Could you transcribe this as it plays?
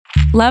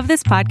Love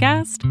this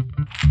podcast?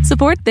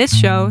 Support this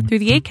show through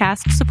the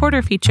Acast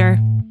supporter feature.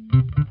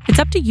 It's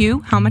up to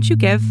you how much you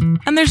give,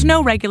 and there's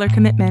no regular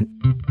commitment.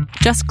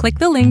 Just click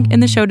the link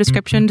in the show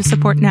description to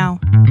support now.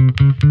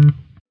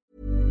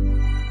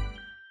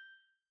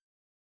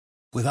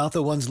 Without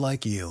the ones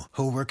like you,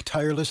 who work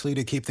tirelessly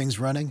to keep things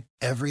running,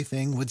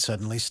 everything would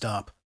suddenly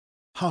stop.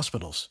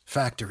 Hospitals,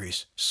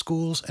 factories,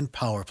 schools, and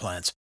power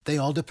plants, they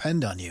all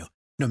depend on you.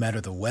 No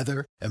matter the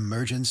weather,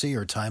 emergency,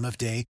 or time of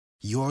day,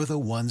 you're the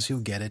ones who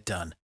get it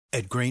done.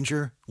 At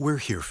Grainger, we're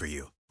here for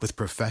you with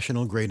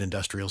professional-grade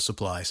industrial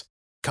supplies.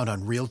 Count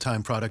on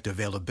real-time product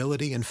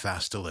availability and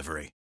fast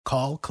delivery.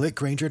 Call,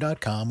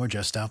 clickgrainger.com, or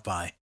just stop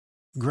by.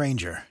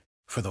 Grainger,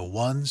 for the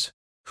ones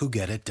who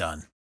get it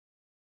done.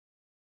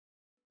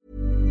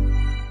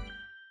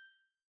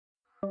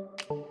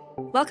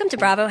 Welcome to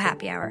Bravo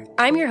Happy Hour.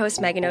 I'm your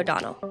host, Megan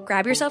O'Donnell.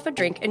 Grab yourself a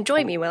drink and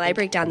join me while I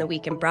break down the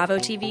week in Bravo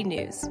TV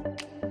news.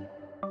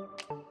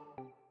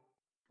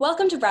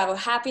 Welcome to Bravo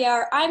Happy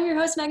Hour. I'm your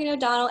host, Megan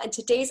O'Donnell, and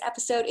today's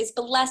episode is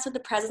blessed with the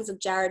presence of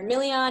Jared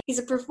Million. He's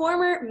a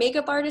performer,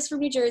 makeup artist from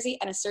New Jersey,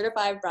 and a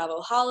certified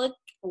Bravo-holic.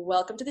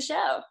 Welcome to the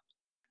show.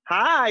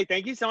 Hi,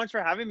 thank you so much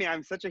for having me.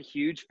 I'm such a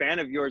huge fan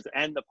of yours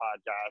and the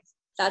podcast.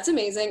 That's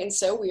amazing and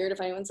so weird.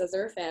 If anyone says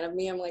they're a fan of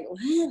me, I'm like,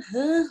 what?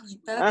 Huh?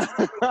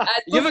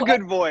 You have a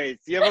good voice.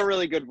 You have a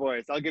really good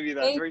voice. I'll give you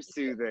that. It's very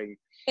soothing.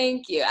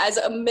 Thank you. As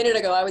a minute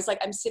ago, I was like,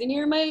 I'm sitting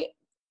here in my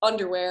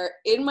underwear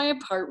in my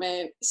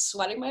apartment,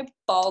 sweating my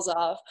balls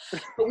off,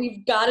 but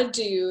we've got to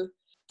do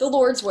the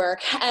Lord's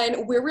work.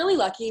 And we're really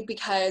lucky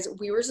because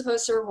we were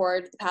supposed to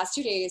record the past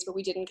 2 days, but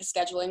we didn't because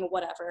scheduling,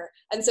 whatever.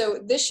 And so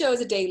this show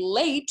is a day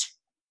late,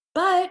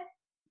 but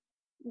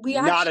we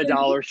actually— Not a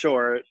dollar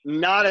short.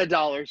 Not a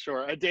dollar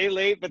short. A day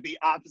late, but the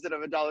opposite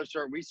of a dollar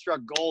short. We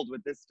struck gold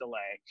with this delay.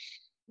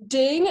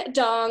 Ding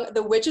dong,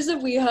 the witches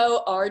of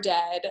WeHo are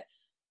dead.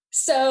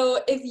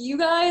 So if you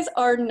guys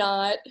are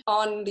not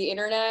on the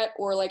internet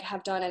or like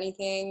have done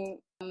anything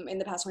in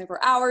the past 24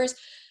 hours,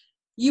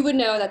 you would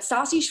know that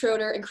Stassi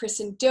Schroeder and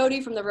Kristen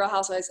Doute from The Real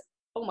Housewives—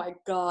 oh my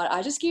God,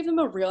 I just gave them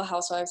a Real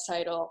Housewives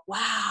title.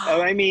 Wow.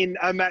 Oh, I mean,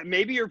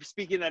 maybe you're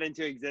speaking that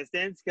into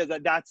existence because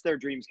that's their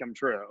dreams come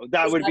true.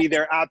 That would be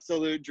their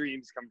absolute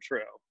dreams come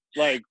true.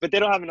 Like, but they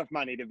don't have enough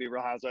money to be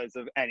Real Housewives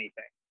of anything.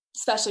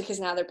 Especially because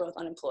now they're both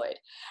unemployed.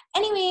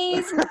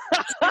 Anyways.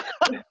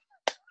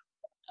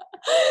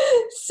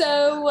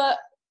 So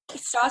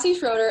Stassi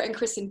Schroeder and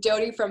Kristen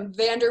Doute from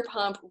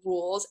Vanderpump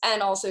Rules,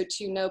 and also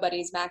Two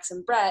Nobodies, Max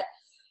and Brett,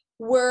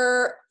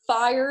 were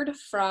fired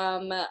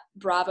from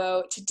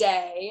Bravo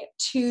today,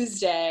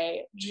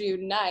 Tuesday,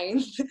 June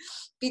 9th,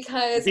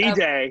 because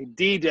V-Day.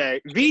 The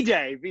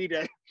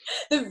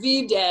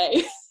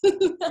V-Day.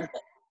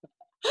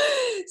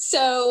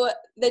 So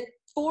the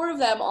four of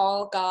them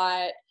all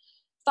got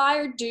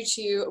fired due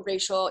to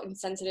racially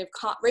insensitive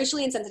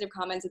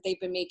comments that they've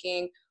been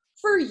making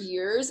for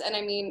years. And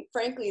I mean,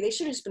 frankly, they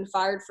should have just been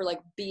fired for like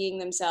being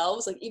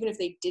themselves. Like, even if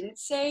they didn't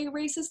say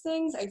racist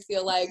things, I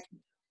feel like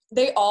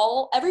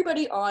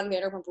everybody on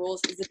Vanderpump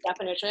Rules is the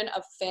definition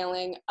of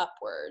failing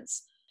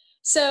upwards.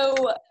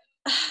 So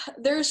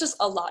there's just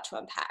a lot to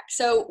unpack.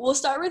 So we'll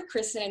start with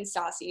Kristen and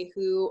Stassi,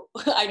 who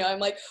I know I'm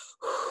like,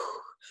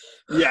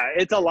 yeah,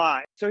 it's a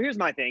lot. So here's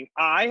my thing.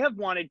 I have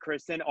wanted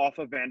Kristen off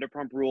of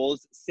Vanderpump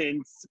Rules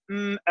since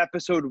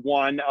episode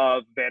 1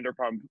 of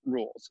Vanderpump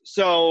Rules.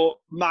 So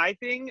my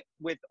thing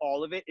with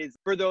all of it is,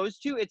 for those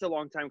two, it's a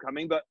long time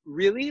coming, but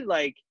really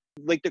like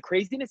the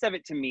craziness of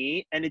it to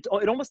me, and it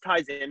almost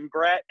ties in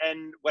Brett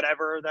and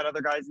whatever that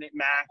other guy's name,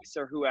 Max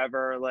or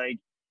whoever, like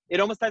it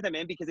almost ties them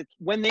in, because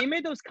when they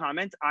made those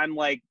comments, I'm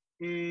like,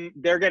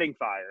 they're getting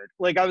fired.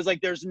 Like, I was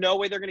like, there's no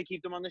way they're going to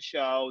keep them on the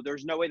show.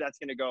 There's no way that's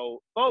going to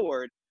go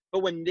forward. But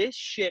when this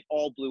shit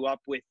all blew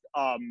up with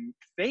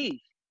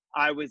Faith,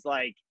 I was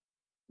like,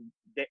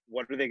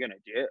 what are they going to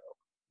do?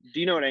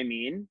 Do you know what I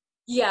mean?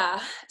 Yeah.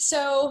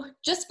 So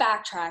just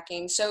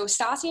backtracking. So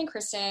Stassi and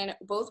Kristen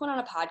both went on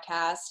a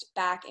podcast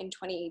back in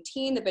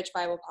 2018, the Bitch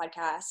Bible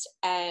podcast.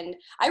 And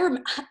I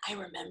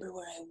remember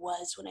where I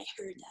was when I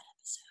heard that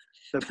episode.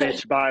 The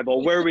Bitch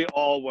Bible, where we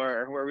all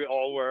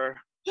were.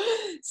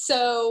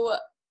 So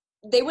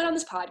they went on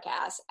this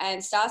podcast,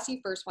 and Stassi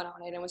first went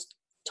on it and was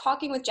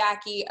talking with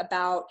Jackie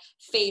about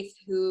Faith,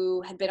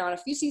 who had been on a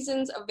few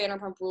seasons of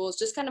Vanderpump Rules,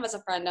 just kind of as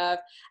a friend of,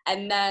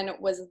 and then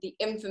was the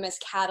infamous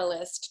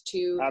catalyst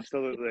to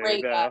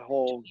absolutely the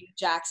whole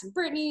Jax and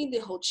Brittany, the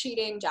whole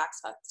cheating, Jax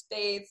fucks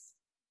Faith,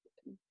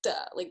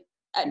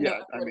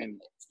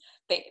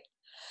 Faith.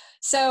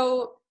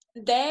 So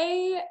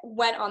they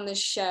went on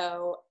this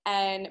show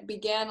and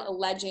began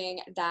alleging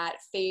that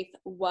Faith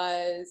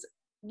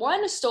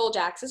stole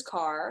Jax's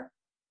car,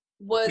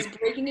 was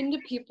breaking into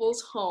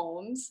people's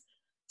homes,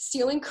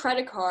 stealing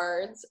credit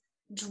cards,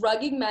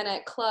 drugging men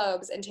at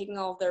clubs, and taking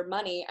all of their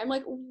money. I'm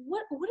like,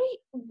 where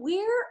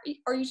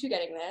are you two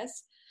getting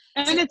this?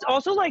 And it's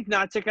also, like,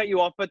 not to cut you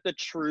off, but the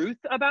truth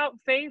about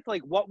Faith,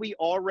 like, what we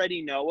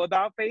already know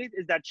about Faith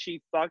is that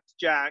she fucked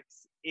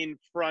Jax in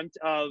front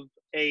of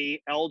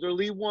a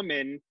elderly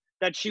woman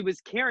that she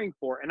was caring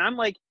for. And I'm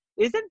like,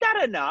 isn't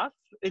that enough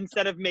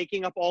instead of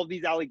making up all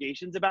these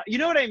allegations about, you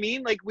know what I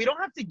mean? Like, we don't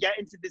have to get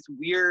into this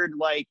weird,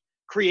 like,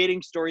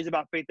 creating stories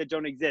about Faith that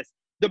don't exist.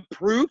 The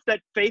proof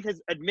that Faith has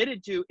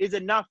admitted to is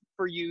enough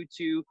for you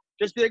to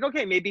just be like,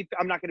 okay, maybe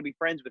I'm not going to be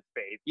friends with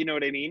Faith. You know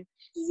what I mean?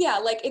 Yeah,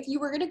 like if you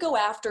were going to go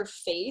after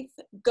Faith,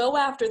 go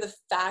after the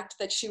fact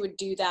that she would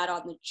do that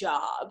on the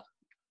job,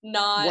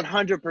 not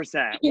 100%.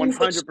 things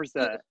that 100%. she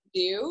would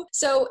do.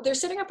 So they're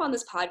sitting up on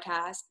this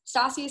podcast.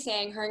 Stassi is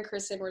saying her and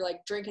Kristen were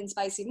like drinking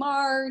spicy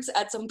margs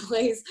at some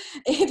place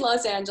in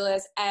Los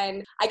Angeles.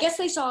 And I guess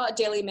they saw a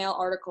Daily Mail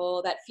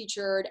article that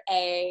featured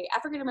a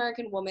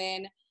African-American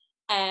woman,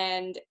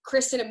 and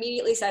Kristen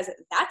immediately says,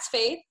 that's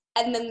Faith.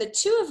 And then the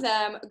two of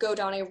them go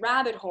down a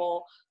rabbit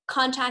hole,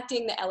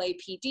 contacting the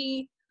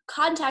LAPD,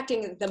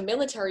 contacting the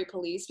military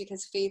police,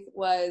 because Faith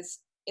was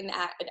an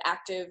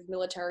active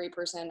military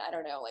person. I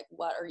don't know, like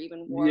what, or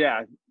even more.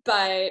 Yeah.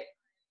 But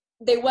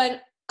they went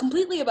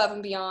completely above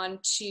and beyond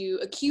to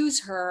accuse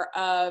her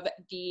of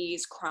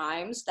these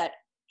crimes that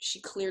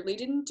she clearly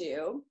didn't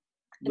do.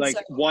 And like,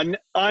 one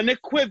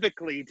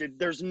unequivocally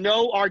there's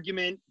no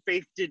argument.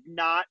 Faith is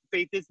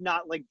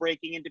not like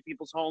breaking into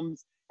people's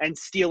homes and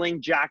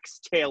stealing Jax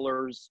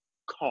Taylor's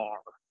car.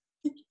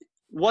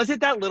 Was it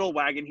that little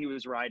wagon he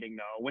was riding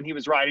though, when he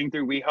was riding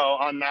through WeHo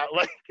on that,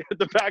 like at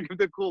the back of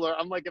the cooler?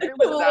 I'm like, if it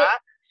was that,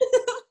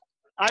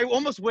 I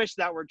almost wish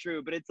that were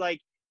true. But it's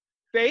like,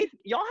 Faith,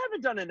 y'all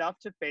haven't done enough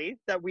to Faith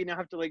that we now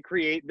have to like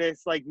create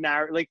this like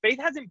narrative. Like, Faith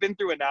hasn't been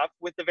through enough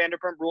with the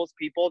Vanderpump Rules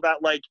people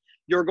that like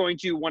you're going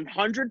to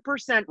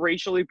 100%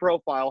 racially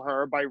profile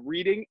her by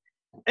reading.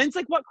 And it's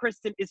like, what,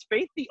 Kristen, is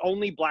Faith the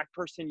only Black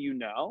person you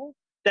know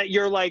that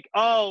you're like,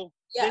 oh,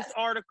 yes, this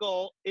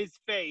article is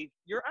Faith?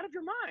 You're out of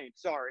your mind.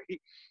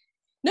 Sorry.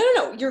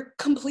 No, you're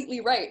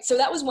completely right. So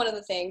that was one of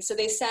the things. So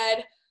they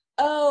said,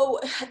 oh,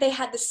 they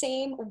had the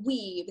same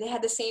weave.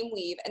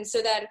 And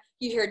so then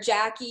you hear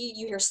Jackie,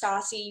 you hear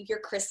Stassi, you hear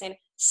Kristen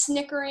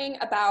snickering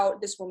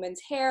about this woman's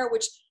hair,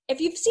 which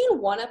if you've seen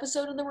one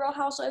episode of The Real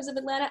Housewives of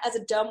Atlanta as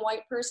a dumb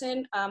white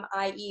person,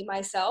 i.e.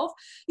 myself,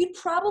 you'd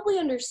probably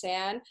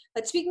understand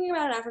that speaking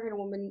about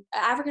an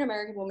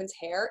African-American woman's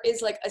hair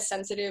is like a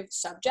sensitive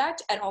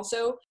subject, and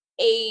also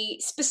a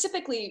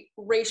specifically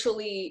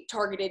racially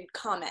targeted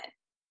comment.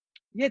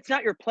 Yeah, it's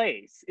not your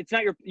place.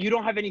 You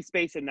don't have any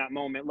space in that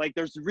moment. Like,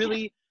 there's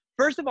really,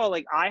 first of all,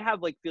 like, I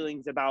have like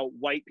feelings about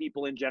white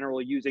people in general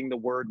using the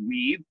word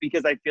weave,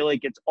 because I feel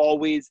like it's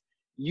always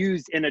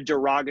used in a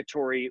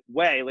derogatory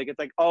way. Like, it's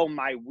like, oh,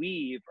 my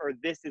weave, or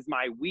this is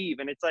my weave.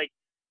 And it's like,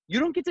 you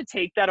don't get to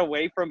take that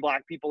away from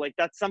Black people. Like,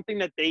 that's something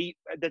that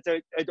that's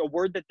a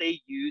word that they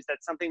use.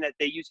 That's something that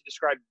they use to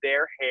describe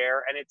their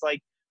hair. And it's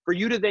like, for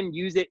you to then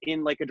use it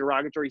in like a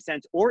derogatory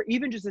sense, or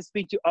even just to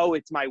speak to, oh,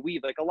 it's my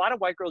weave. Like, a lot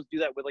of white girls do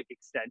that with like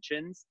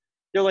extensions.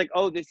 They're like,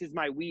 oh, this is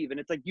my weave. And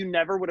it's like, you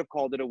never would have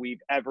called it a weave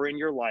ever in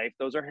your life.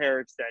 Those are hair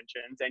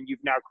extensions. And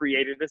you've now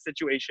created a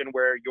situation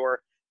where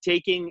you're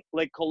taking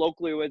like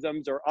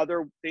colloquialisms or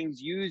other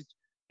things used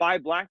by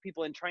Black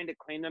people and trying to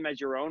claim them as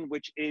your own,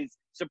 which is,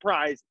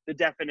 surprise, the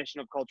definition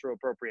of cultural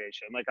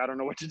appropriation. Like, I don't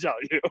know what to tell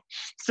you.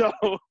 So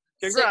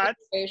congrats.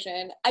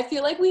 I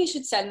feel like we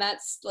should send that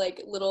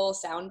like little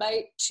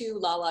soundbite to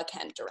Lala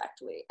Kent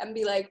directly and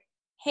be like,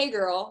 hey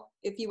girl,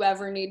 if you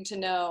ever need to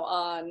know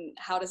on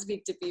how to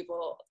speak to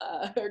people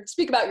or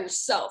speak about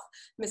yourself,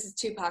 Mrs.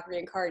 Tupac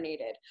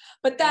reincarnated.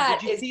 But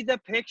that did you see the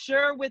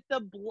picture with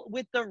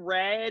the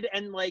red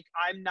and like,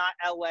 I'm not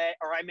LA,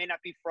 or I may not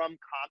be from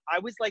I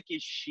was like,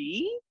 is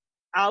she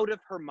out of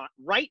her mind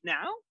right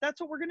now? That's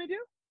what we're gonna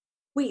do?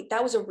 Wait,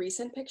 that was a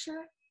recent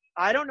picture?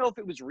 I don't know if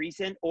it was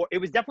recent, or it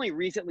was definitely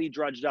recently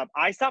drudged up.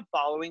 I stopped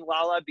following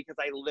Lala because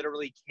I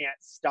literally can't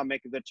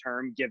stomach the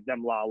term give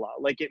them Lala.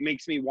 Like, it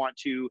makes me want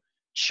to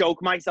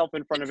choke myself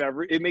in front of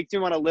it makes me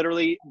want to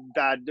literally,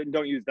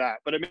 don't use that,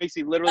 but it makes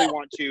me literally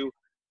want to,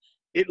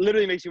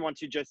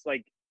 just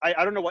like,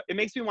 I don't know what, it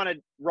makes me want to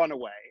run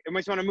away. It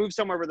makes me want to move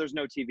somewhere where there's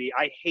no TV.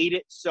 I hate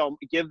it so,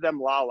 give them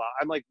Lala.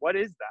 I'm like, what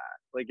is that?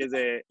 Like, is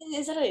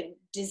that a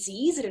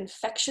disease, an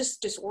infectious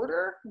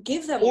disorder?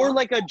 Give them or Lala.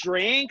 Like a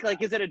drink?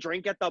 Like, is it a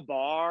drink at the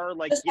bar?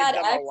 Like, give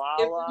them a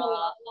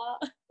Lala.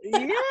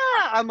 Yeah,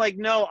 I'm like,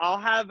 no, I'll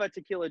have a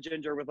tequila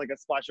ginger with like a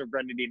splash of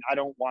grenadine. I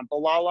don't want the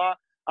Lala.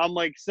 I'm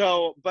like,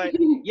 so, but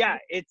yeah,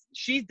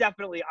 she's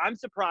definitely, I'm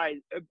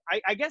surprised.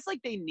 I guess like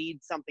they need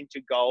something to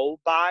go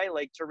by,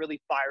 like to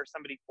really fire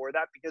somebody for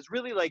that, because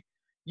really like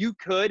you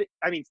could,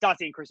 I mean,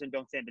 Stassi and Kristen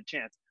don't stand a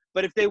chance,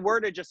 but if they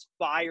were to just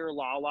fire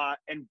Lala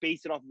and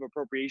base it off of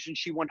appropriation,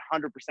 she 100%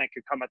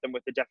 could come at them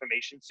with the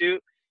defamation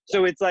suit.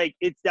 So it's like,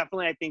 it's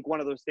definitely, I think,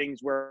 one of those things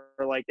where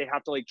like they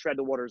have to like tread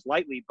the waters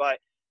lightly. But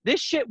this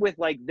shit with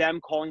like them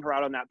calling her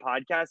out on that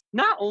podcast,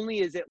 not only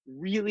is it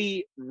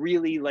really,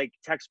 really like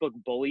textbook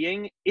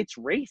bullying, it's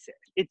racist.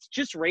 It's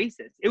just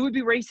racist. It would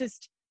be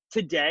racist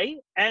today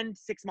and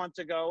 6 months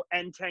ago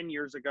and 10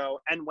 years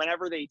ago and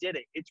whenever they did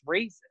it. It's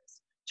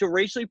racist to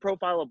racially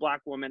profile a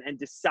Black woman and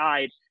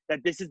decide that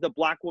this is the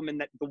Black woman,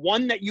 that the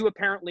one that you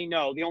apparently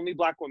know, the only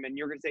Black woman,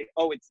 you're going to say,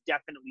 oh, it's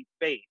definitely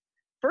Faith.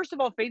 first of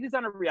all, Faith is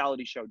on a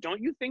reality show.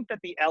 Don't you think that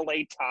the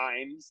LA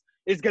Times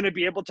is going to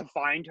be able to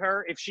find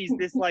her if she's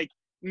this like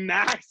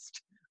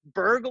masked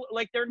burglar?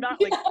 Like they're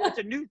not like it's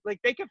a new like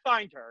they can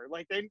find her.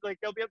 Like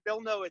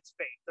they'll know it's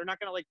Faith. They're not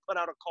going to like put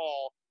out a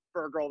call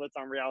for a girl that's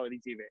on reality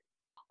TV.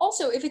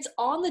 Also, if it's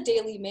on the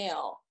Daily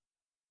Mail,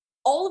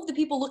 all of the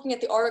people looking at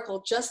the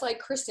article, just like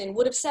Kristen,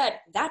 would have said,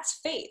 that's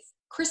Faith.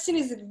 Kristen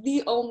is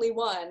the only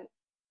one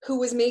who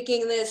was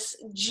making this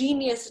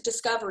genius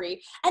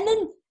discovery. And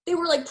then they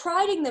were like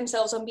priding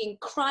themselves on being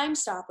Crime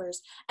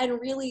Stoppers and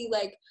really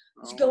like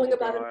going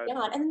about it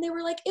beyond. And then they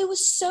were like, it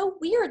was so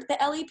weird that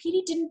the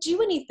LAPD didn't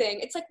do anything.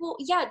 It's like, well,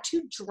 yeah,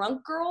 two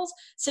drunk girls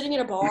sitting in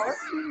a bar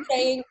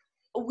saying,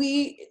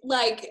 we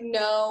like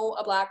know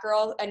a black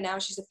girl and now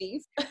she's a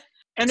thief.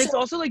 And it's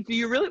also like,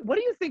 what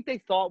do you think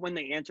they thought when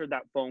they answered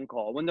that phone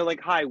call? When they're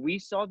like, hi, we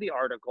saw the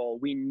article.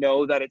 We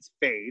know that it's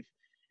Faith.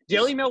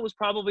 Daily Mail was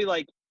probably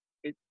like,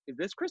 is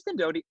this Kristen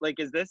Doute? Like,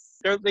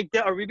 they're like,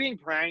 are we being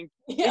pranked?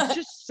 Yeah. It's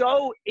just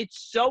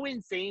it's so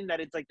insane that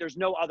it's like, there's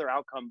no other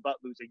outcome but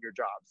losing your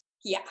jobs.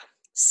 Yeah.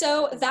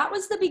 So that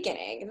was the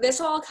beginning.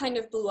 This all kind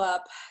of blew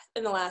up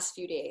in the last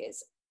few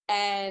days.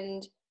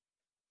 And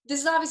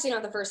this is obviously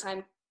not the first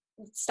time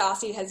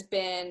Stassi has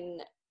been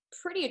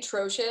pretty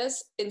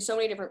atrocious in so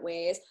many different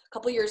ways. A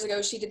couple years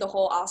ago, she did the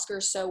whole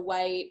Oscars So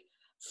White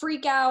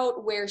freak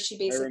out where she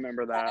basically I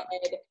remember that.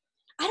 said,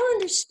 I don't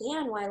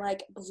understand why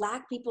like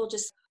black people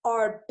just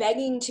are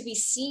begging to be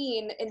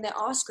seen in the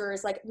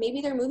Oscars. Like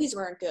maybe their movies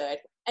weren't good.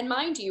 And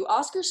mind you,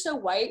 Oscars So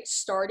White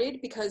started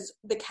because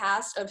the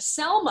cast of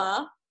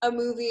Selma, a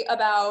movie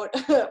about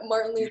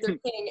Martin Luther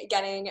King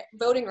getting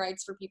voting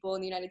rights for people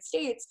in the United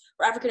States,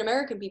 or African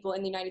American people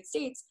in the United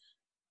States,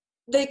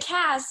 the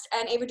cast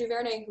and Ava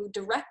DuVernay, who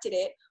directed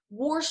it,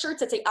 wore shirts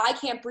that say "I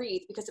can't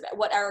breathe" because of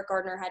what Eric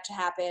Gardner what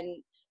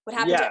happened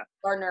to Eric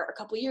Gardner a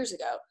couple years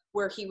ago,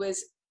 where he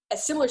was a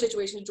similar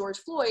situation to George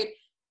Floyd,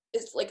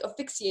 is like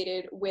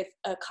asphyxiated with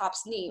a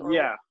cop's knee. Or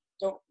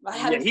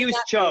he was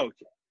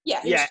choked.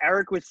 Yeah,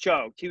 Eric was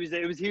choked. He was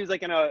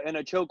like in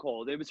a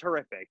chokehold. It was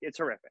horrific. It's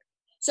horrific.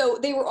 So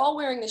they were all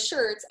wearing the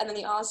shirts, and then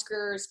the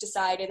Oscars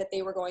decided that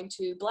they were going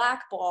to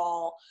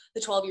blackball the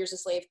 12 Years a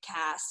Slave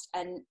cast,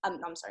 and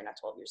I'm sorry, not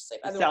 12 Years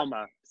a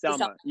Slave.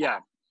 Selma, yeah.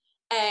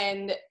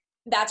 And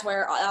that's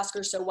where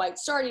Oscars So White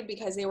started,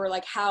 because they were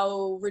like,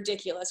 how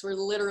ridiculous. We're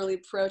literally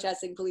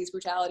protesting police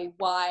brutality.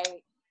 Why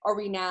are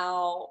we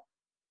now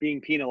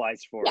being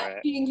penalized for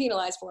it? Being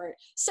penalized for it.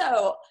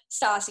 So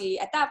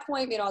Stassi at that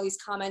point made all these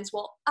comments.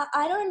 Well,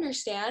 I don't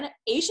understand.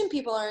 Asian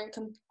people aren't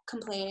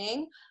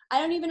complaining. I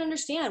don't even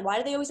understand. Why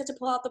do they always have to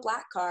pull out the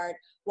black card?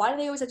 Why do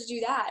they always have to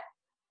do that?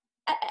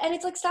 And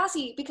it's like,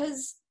 Stassi,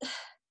 because...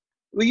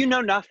 Well, you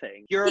know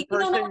nothing. You're a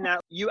person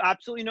that you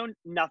absolutely know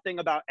nothing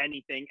about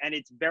anything. And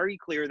it's very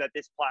clear that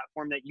this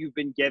platform that you've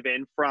been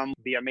given from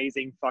the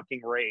amazing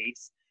fucking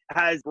race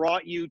has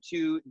brought you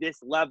to this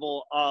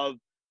level of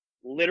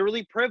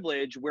literally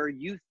privilege where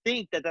you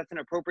think that that's an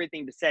appropriate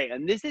thing to say.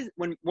 And this is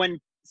when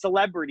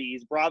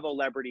celebrities, Bravo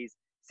celebrities,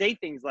 say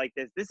things like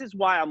this is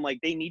why I'm like,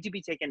 they need to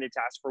be taken to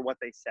task for what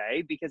they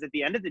say, because at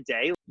the end of the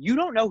day, you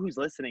don't know who's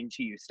listening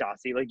to you,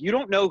 Stassi. Like, you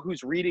don't know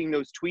who's reading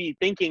those tweets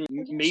thinking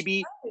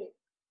maybe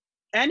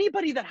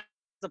anybody that has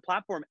a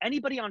platform,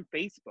 anybody on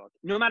Facebook,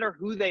 no matter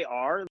who they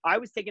are. I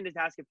was taken to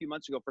task a few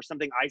months ago for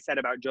something I said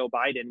about Joe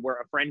Biden, where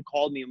a friend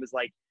called me and was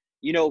like,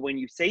 you know, when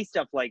you say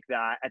stuff like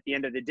that, at the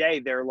end of the day,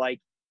 they're like,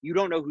 you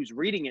don't know who's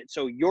reading it.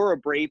 So you're a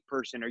brave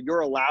person, or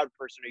you're a loud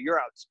person, or you're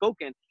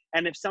outspoken.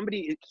 And if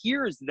somebody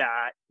hears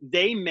that,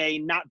 they may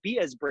not be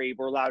as brave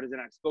or loud as an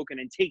outspoken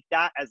and take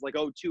that as like,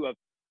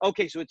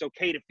 okay, so it's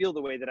okay to feel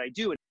the way that I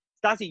do. And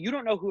Stassi, you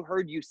don't know who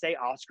heard you say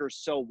Oscars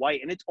So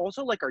White. And it's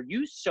also like, are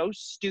you so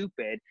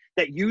stupid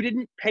that you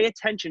didn't pay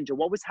attention to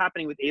what was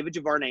happening with Ava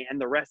DuVernay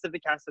and the rest of the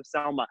cast of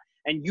Selma,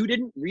 and you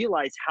didn't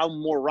realize how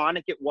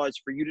moronic it was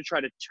for you to try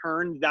to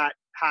turn that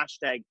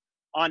hashtag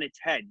on its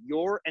head?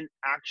 You're an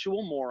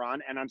actual moron,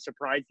 and I'm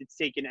surprised it's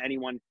taken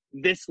anyone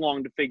this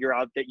long to figure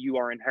out that you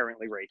are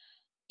inherently racist.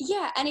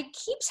 Yeah, and it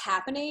keeps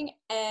happening.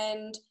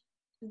 And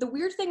the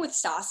weird thing with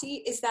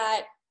Stassi is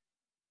that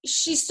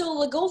she's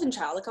still a golden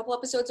child. A couple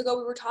episodes ago,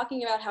 we were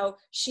talking about how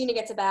Sheena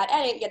gets a bad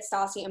edit, yet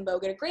Stassi and Beau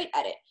get a great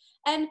edit.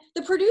 And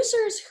the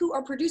producers who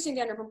are producing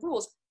Vanderpump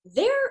Rules,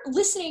 they're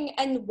listening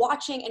and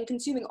watching and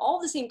consuming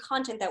all the same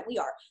content that we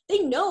are. They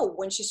know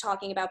when she's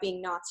talking about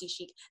being Nazi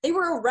chic. They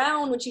were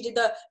around when she did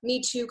the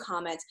Me Too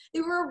comments.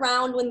 They were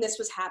around when this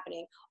was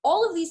happening.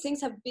 All of these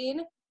things have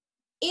been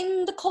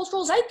in the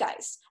cultural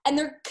zeitgeist, and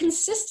they're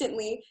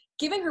consistently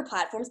giving her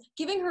platforms,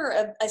 giving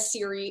her a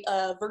Siri,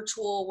 a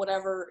virtual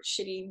whatever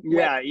shitty.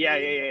 Yeah.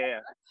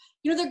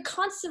 You know, they're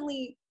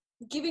constantly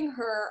giving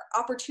her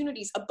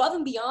opportunities above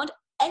and beyond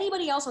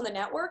anybody else on the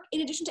network,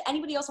 in addition to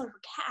anybody else on her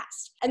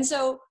cast. And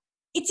so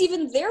it's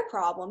even their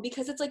problem,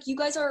 because it's like, you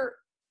guys are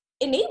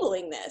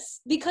enabling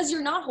this because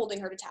you're not holding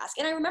her to task.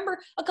 And I remember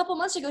a couple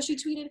months ago, she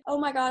tweeted, oh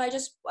my God,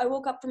 I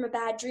woke up from a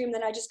bad dream,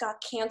 then I just got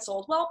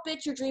canceled. Well,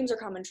 bitch, your dreams are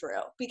coming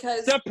true,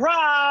 because...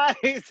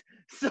 Surprise!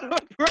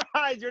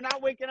 You're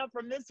not waking up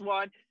from this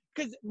one.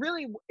 Because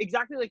really,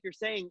 exactly like you're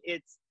saying,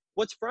 it's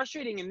what's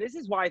frustrating, and this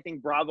is why I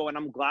think Bravo, and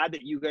I'm glad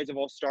that you guys have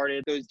all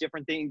started those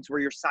different things where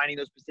you're signing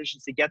those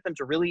petitions to get them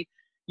to really,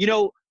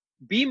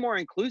 be more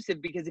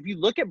inclusive. Because if you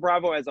look at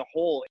Bravo as a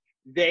whole,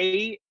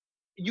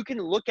 you can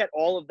look at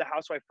all of the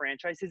housewife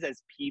franchises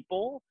as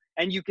people,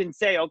 and you can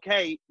say,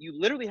 okay, you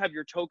literally have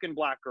your token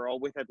black girl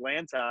with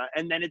Atlanta,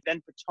 and then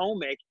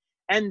Potomac,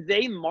 and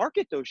they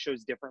market those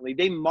shows differently.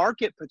 They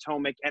market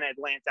Potomac and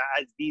Atlanta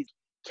as these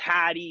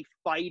catty,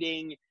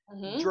 fighting,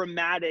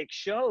 dramatic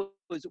shows,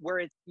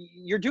 where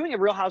you're doing a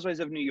Real Housewives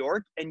of New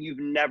York and you've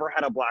never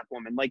had a black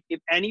woman. Like, if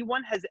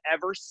anyone has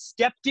ever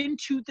stepped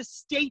into the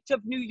state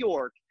of New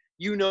York,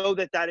 you know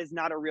that is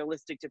not a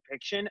realistic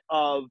depiction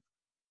of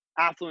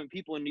affluent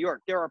people in New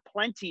York. There are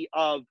plenty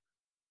of,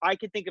 I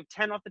could think of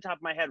 10 off the top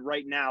of my head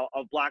right now,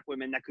 of black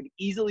women that could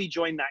easily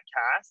join that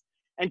cast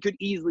and could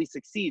easily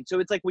succeed. So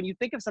it's like, when you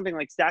think of something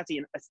like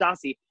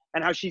Stassi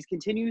and how she's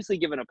continuously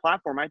given a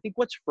platform, I think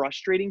what's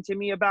frustrating to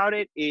me about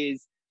it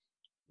is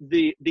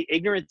the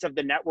ignorance of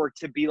the network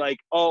to be like,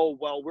 oh,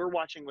 well, we're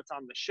watching what's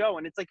on the show.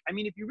 And it's like, I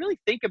mean, if you really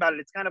think about it,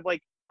 it's kind of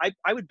like,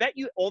 I would bet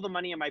you all the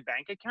money in my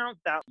bank account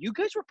that you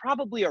guys were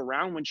probably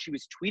around when she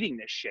was tweeting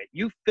this shit.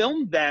 You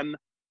filmed them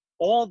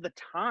all the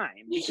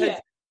time. Because,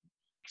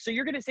 so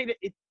you're going to say that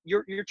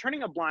you're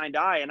turning a blind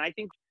eye. And I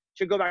think,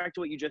 to go back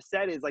to what you just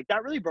said, is like,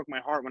 that really broke my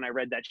heart when I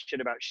read that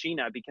shit about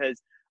Sheena, because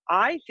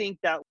I think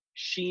that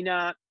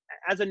Sheena,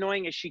 as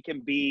annoying as she can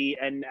be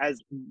and as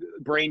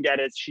brain dead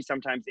as she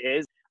sometimes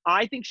is,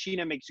 I think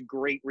Sheena makes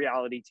great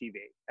reality TV.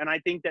 And I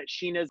think that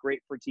Sheena's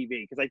great for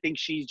TV, because I think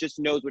she just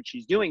knows what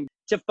she's doing.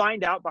 To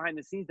find out behind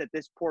the scenes that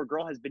this poor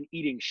girl has been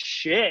eating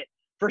shit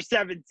for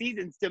 7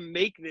 seasons to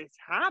make this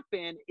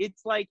happen,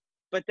 it's like,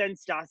 but then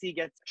Stassi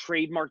gets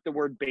trademarked the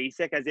word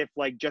basic, as if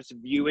like just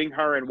viewing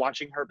her and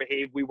watching her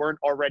behave, we weren't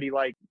already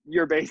like,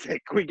 you're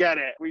basic. We get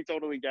it. We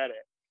totally get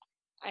it.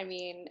 I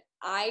mean,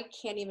 I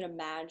can't even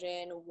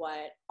imagine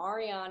what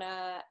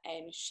Ariana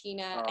and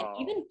Sheena and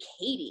even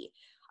Katie.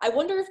 I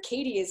wonder if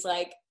Katie is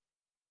like,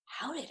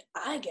 how did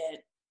I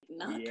get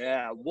knocked?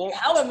 Yeah. Well,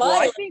 how am I?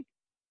 I think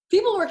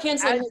people were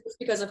canceling her just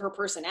because of her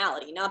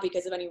personality, not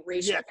because of any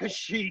racial. Yeah, because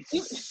she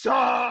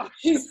sucks.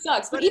 She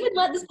sucks. But even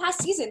this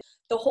past season,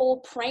 the whole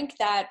prank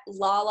that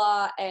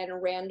Lala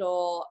and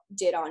Randall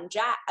did on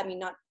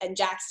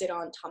Jax did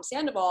on Tom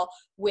Sandoval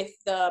with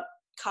the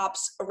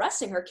cops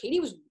arresting her, Katie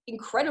was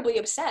incredibly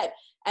upset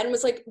and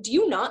was like, do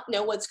you not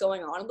know what's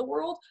going on in the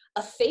world?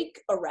 A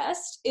fake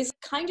arrest is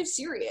kind of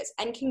serious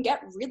and can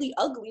get really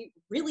ugly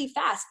really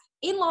fast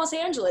in Los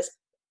Angeles.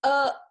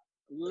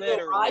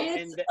 Literally.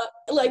 Riots,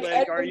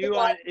 are you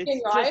on?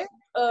 It's riot?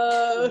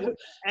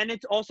 And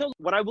it's also,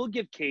 what I will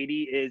give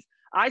Katie is,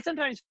 I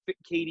sometimes fit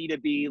Katie to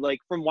be like,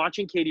 from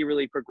watching Katie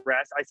really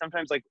progress, I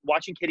sometimes like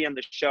watching Katie on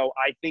the show,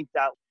 I think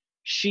that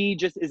she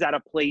just is at a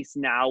place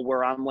now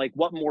where I'm like,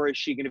 what more is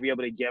she going to be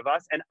able to give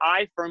us? And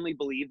I firmly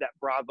believe that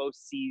Bravo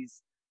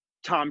sees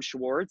Tom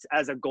Schwartz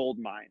as a gold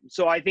mine.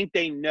 So I think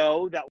they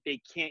know that they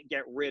can't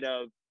get rid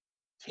of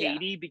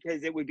Katie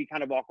because it would be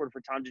kind of awkward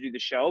for Tom to do the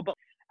show. But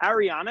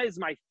Ariana is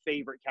my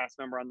favorite cast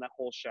member on that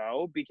whole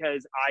show,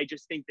 because I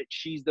just think that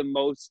she's the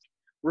most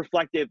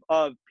reflective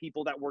of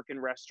people that work in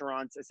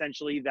restaurants,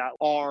 essentially, that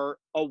are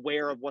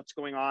aware of what's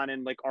going on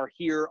and like are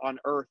here on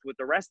earth with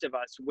the rest of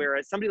us.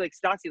 Whereas somebody like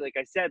Stassi, like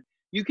I said,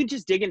 you can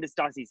just dig into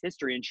Stassi's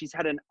history and she's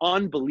had an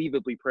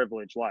unbelievably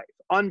privileged life.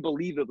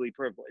 Unbelievably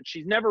privileged.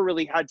 She's never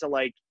really had to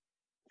like,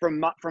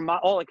 from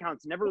all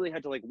accounts, never really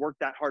had to like work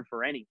that hard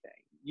for anything.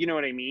 You know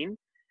what I mean?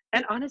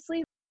 And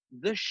honestly,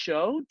 the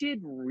show did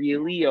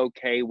really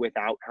okay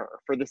without her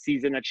for the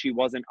season that she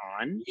wasn't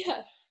on.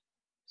 Yeah.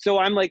 So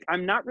I'm like,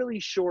 I'm not really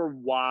sure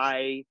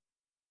why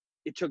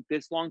it took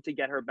this long to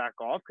get her back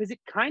off, because it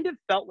kind of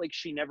felt like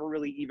she never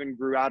really even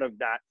grew out of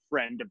that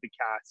friend of the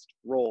cast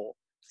role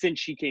since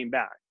she came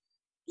back.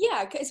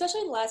 Yeah,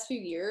 especially in the last few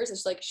years,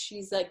 it's like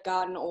she's like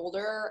gotten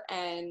older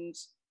and,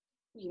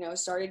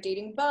 started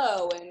dating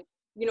Beau, and,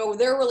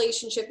 their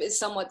relationship is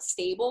somewhat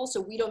stable.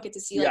 So we don't get to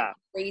see like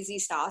crazy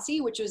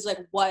Stassi, which is like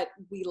what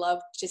we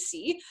love to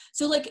see.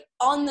 So like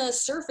on the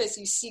surface,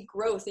 you see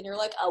growth and you're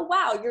like, oh,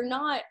 wow, you're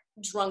not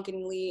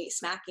drunkenly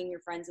smacking your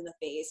friends in the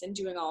face and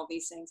doing all of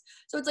these things.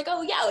 So it's like,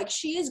 oh yeah, like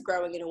she is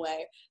growing in a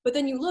way. But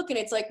then you look and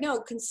it's like,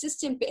 no,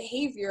 consistent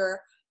behavior,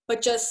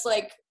 but just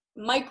like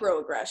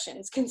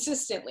microaggressions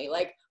consistently,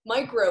 like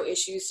micro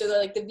issues. So that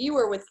like the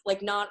viewer with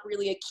like not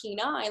really a keen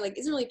eye, like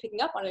isn't really picking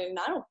up on it. And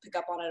I don't pick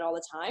up on it all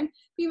the time.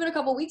 But even a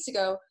couple weeks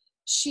ago,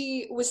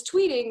 she was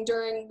tweeting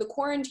during the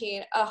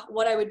quarantine,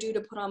 what I would do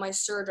to put on my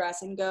SUR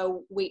dress and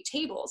go wait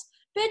tables.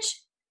 Bitch,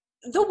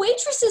 the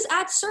waitresses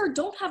at SUR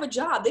don't have a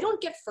job. They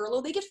don't get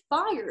furloughed. They get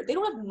fired. They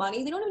don't have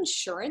money. They don't have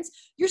insurance.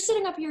 You're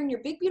sitting up here in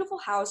your big, beautiful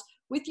house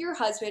with your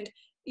husband,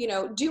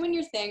 doing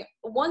your thing.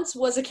 Once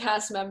was a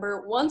cast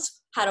member.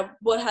 Once had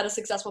a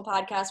successful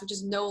podcast, which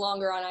is no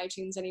longer on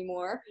iTunes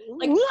anymore.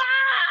 Like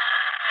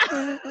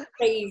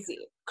crazy.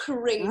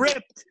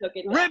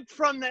 Ripped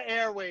from the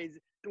airways.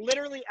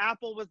 Literally,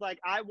 Apple was like,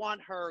 I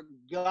want her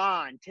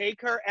gone.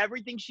 Take her,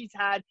 everything she's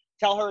had.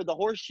 Tell her the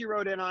horse she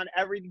rode in on,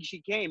 everything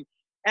she came.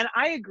 And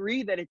I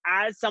agree that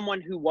as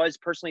someone who was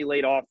personally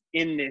laid off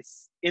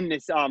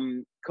because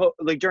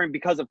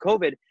of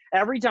COVID,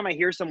 every time I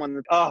hear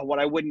someone, oh, what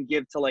I wouldn't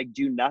give to like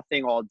do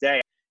nothing all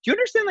day. Do you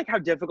understand like how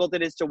difficult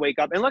it is to wake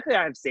up? And luckily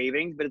I have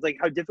savings, but it's like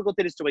how difficult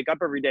it is to wake up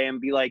every day and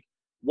be like,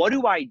 what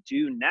do I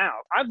do now?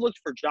 I've looked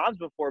for jobs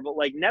before, but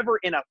like never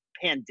in a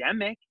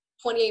pandemic.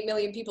 28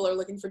 million people are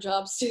looking for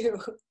jobs too.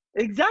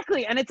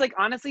 Exactly. And it's like,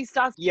 honestly,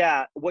 Stas,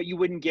 yeah, what you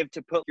wouldn't give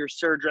to put your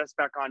surdress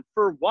back on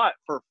for what?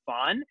 For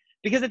fun?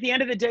 Because at the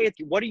end of the day, it's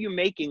what are you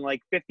making? Like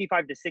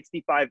 55 to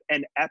 65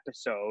 an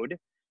episode.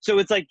 So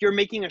it's like you're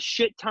making a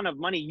shit ton of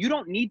money. You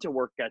don't need to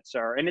work at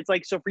SUR. And it's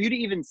like, so for you to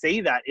even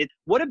say that,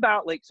 what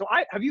about like, so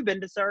have you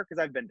been to SUR?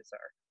 Because I've been to SUR.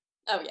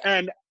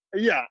 Oh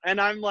yeah. And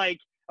I'm like,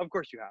 of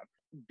course you have.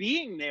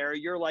 Being there,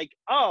 you're like,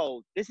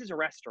 oh, this is a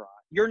restaurant.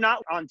 You're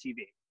not on TV.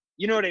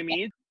 You know what I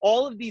mean?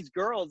 All of these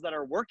girls that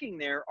are working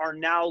there are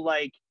now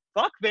like,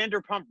 fuck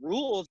Vanderpump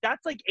Rules.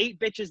 That's like 8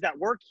 bitches that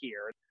work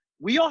here.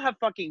 We all have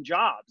fucking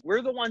jobs.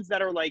 We're the ones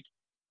that are like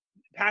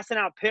passing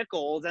out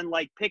pickles and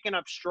like picking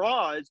up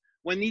straws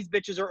when these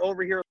bitches are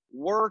over here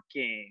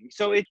working.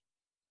 So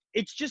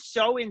it's just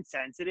so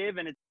insensitive.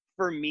 And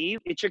for me,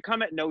 it should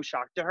come at no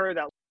shock to her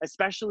that,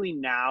 especially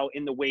now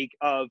in the wake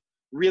of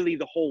really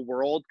the whole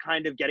world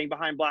kind of getting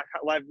behind Black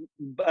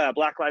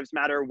Lives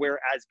Matter,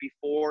 whereas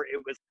before it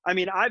was, I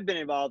mean, I've been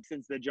involved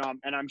since the jump,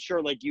 and I'm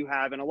sure like you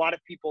have, and a lot of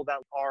people that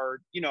are,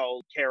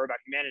 care about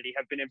humanity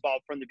have been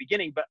involved from the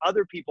beginning, but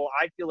other people,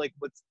 I feel like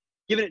what's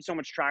given it so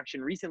much traction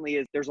recently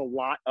is there's a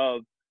lot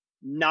of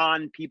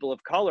non-people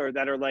of color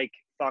that are like,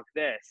 fuck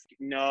this,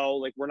 no,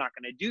 like we're not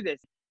going to do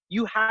this.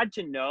 You had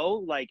to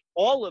know, like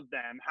all of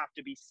them have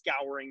to be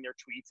scouring their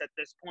tweets at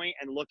this point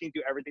and looking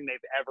through everything they've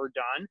ever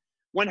done.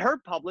 When her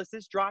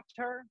publicist dropped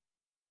her,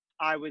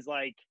 I was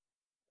like,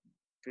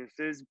 this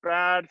is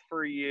bad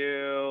for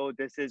you.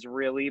 This is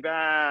really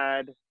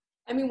bad.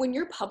 I mean, when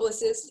your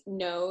publicist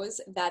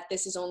knows that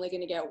this is only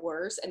going to get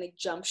worse and they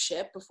jump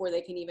ship before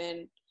they can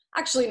even,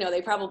 actually, no,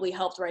 they probably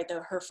helped write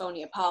her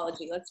phony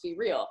apology. Let's be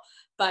real.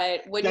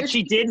 But when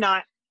she did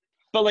not,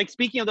 but like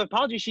speaking of the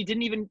apology, she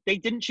didn't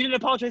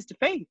apologize to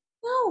Faith.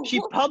 No.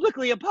 She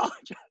publicly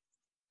apologized.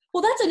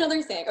 Well, that's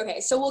another thing. Okay,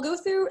 so we'll go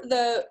through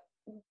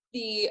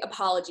the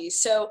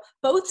apologies. So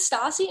both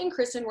Stassi and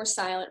Kristen were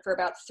silent for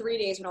about 3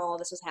 days when all of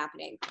this was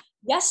happening.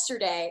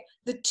 Yesterday,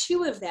 the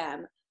two of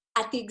them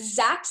at the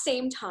exact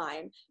same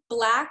time,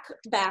 black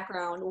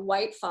background,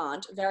 white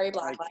font, very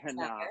Black Lives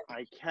Matter.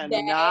 I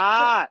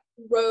cannot.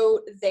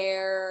 Wrote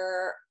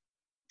their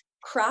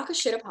crock of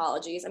shit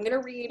apologies. I'm going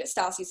to read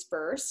Stassi's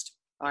first.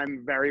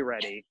 I'm very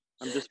ready.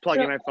 I'm just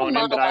plugging my phone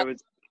in, but I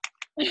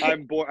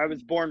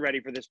was born ready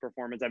for this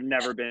performance. I've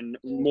never been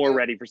more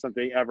ready for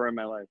something ever in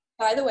my life.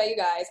 By the way, you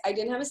guys, I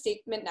didn't have a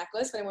statement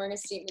necklace, but I'm wearing a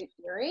statement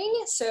earring.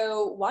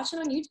 So watch it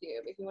on YouTube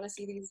if you want to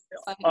see these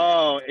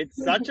funny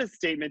it's such a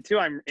statement too.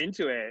 I'm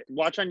into it.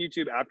 Watch on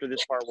YouTube after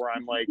this part where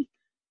I'm like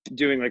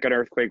doing like an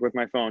earthquake with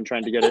my phone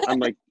trying to get it. I'm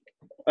like,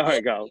 all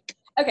right, go.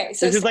 Okay,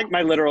 so this is like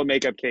my literal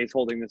makeup case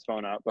holding this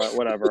phone up, but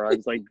whatever. I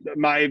was like,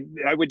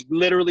 I would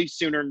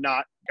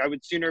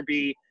sooner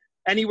be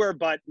anywhere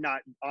but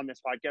not on this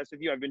podcast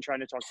with you. I've been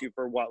trying to talk to you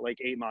for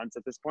 8 months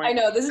at this point. I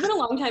know, this has been a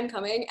long time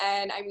coming,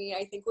 and I mean,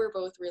 I think we're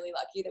both really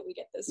lucky that we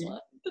get this one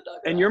to talk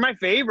and about. You're my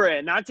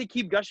favorite. Not to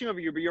keep gushing over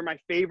you, but you're my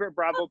favorite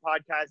Bravo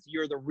podcast.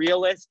 You're the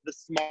realest, the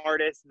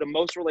smartest, the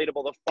most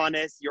relatable, the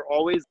funnest. You're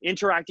always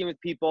interacting with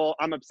people.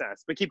 I'm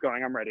obsessed, but keep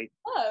going. I'm ready.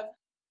 Love.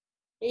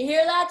 You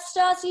hear that,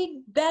 Stassi?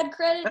 Bad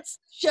credits?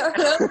 Shut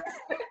up.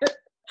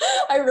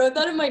 I wrote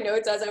that in my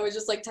notes as I was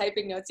just like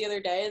typing notes the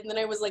other day, and then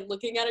I was like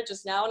looking at it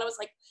just now, and I was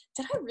like,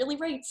 did I really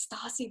write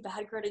Stassi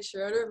Bad Credit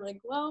Schroeder? I'm like,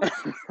 well,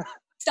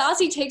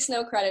 Stassi takes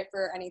no credit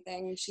for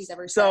anything she's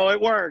ever said. So it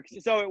works.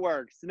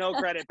 No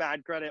credit,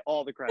 bad credit,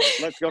 all the credit.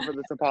 Let's go for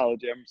this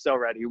apology. I'm so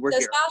ready. We're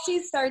here.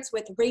 Stassi starts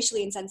with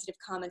racially insensitive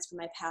comments from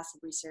my past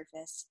have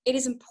resurfaced. It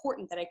is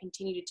important that I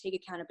continue to take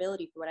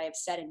accountability for what I have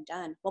said and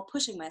done while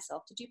pushing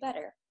myself to do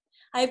better.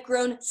 I have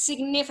grown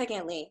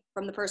significantly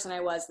from the person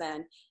I was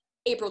then.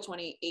 April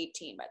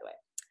 2018, by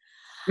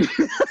the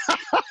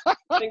way.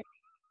 Like,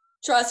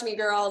 trust me,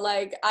 girl.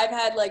 Like, I've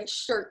had like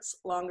shirts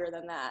longer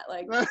than that.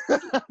 Like,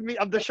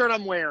 the shirt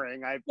I'm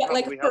wearing,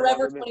 like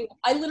Forever 21.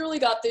 I literally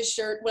got this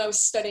shirt when I was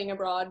studying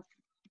abroad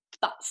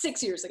about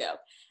 6 years ago.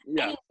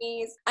 Yeah.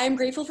 Anyways, I am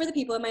grateful for the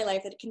people in my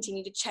life that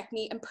continue to check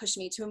me and push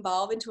me to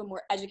evolve into a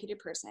more educated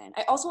person.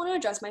 I also want to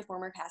address my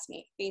former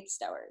castmate, Faith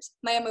Stowers.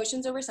 My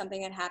emotions over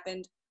something that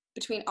happened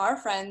between our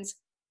friends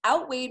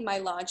outweighed my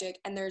logic,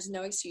 and there's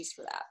no excuse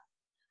for that.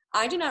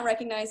 I do not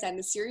recognize then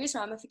the serious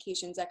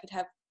ramifications that could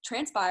have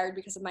transpired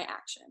because of my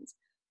actions.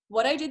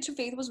 What I did to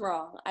Faith was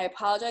wrong. I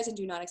apologize and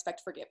do not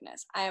expect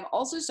forgiveness. I am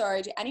also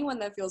sorry to anyone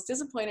that feels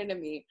disappointed in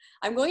me.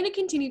 I'm going to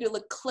continue to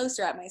look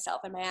closer at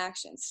myself and my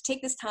actions, to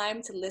take this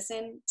time to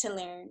listen, to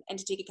learn, and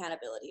to take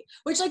accountability.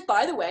 Which, like,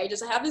 by the way,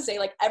 just I have to say,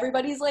 like,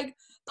 everybody's, like,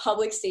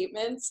 public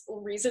statements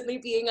recently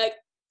being, like,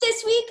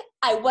 This week,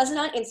 I wasn't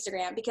on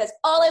Instagram because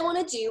all I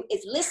want to do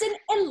is listen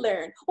and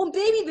learn. Well,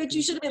 baby bitch,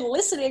 you should have been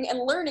listening and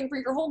learning for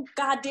your whole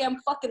goddamn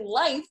fucking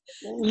life.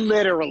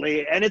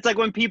 Literally. And it's like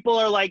when people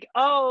are like,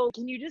 oh,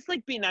 can you just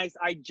like be nice?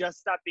 I just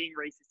stopped being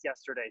racist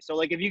yesterday. So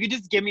like if you could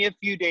just give me a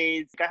few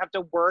days, I have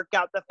to work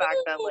out the fact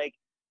that like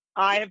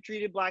I have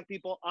treated Black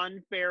people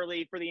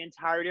unfairly for the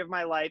entirety of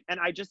my life. And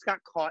I just got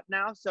caught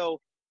now. So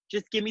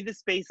just give me the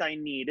space I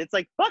need. It's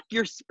like, fuck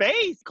your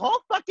space.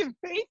 Call fucking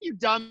Faith, you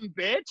dumb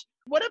bitch.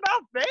 What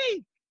about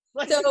Faith?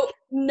 Like, so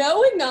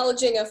no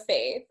acknowledging of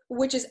Faith,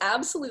 which is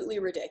absolutely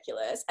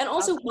ridiculous. And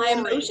also my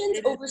emotions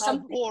over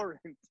something.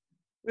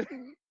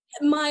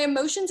 My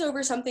emotions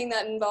over something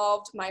that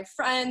involved my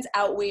friends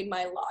outweighed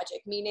my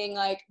logic, meaning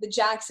like the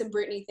Jax and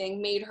Brittany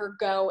thing made her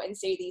go and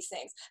say these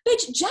things.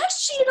 Bitch,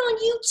 Jax cheated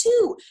on you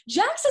too.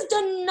 Jax has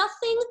done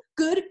nothing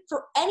good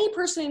for any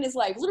person in his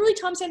life. Literally,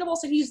 Tom Sandoval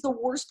said he's the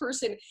worst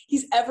person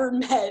he's ever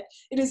met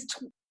in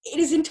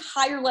his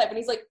entire life, and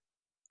he's like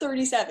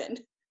 37.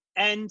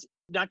 And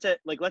not to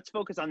like, let's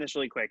focus on this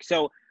really quick.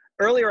 So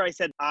earlier I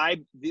said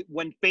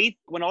when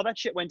all that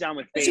shit went down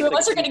with Faith. Two of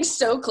us are getting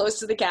so close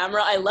to the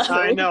camera. I love it.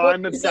 I know.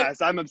 I'm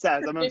obsessed. I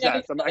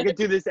could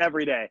do this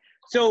every day.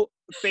 So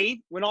Faith,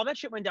 when all that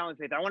shit went down with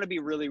Faith, I want to be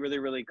really, really,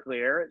 really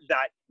clear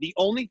that the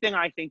only thing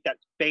I think that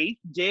Faith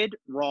did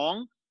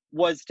wrong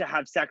was to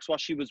have sex while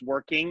she was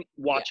working,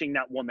 watching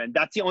that woman.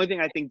 That's the only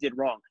thing I think did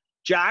wrong.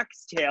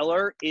 Jax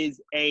Taylor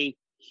is a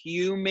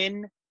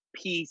human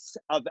piece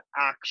of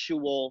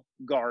actual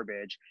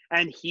garbage.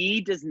 And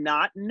he does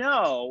not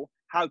know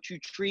how to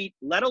treat,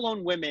 let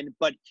alone women,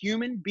 but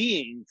human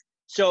beings.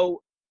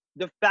 So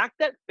the fact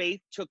that Faith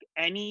took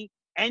any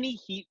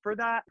heat for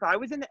that, if I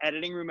was in the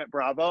editing room at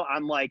Bravo,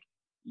 I'm like,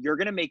 you're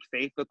going to make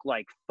Faith look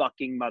like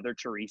fucking Mother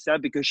Teresa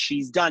because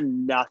she's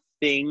done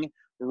nothing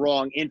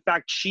wrong. In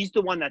fact, she's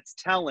the one that's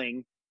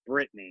telling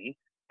Brittany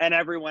and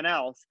everyone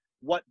else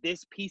what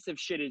this piece of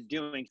shit is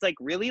doing. It's like,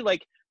 really?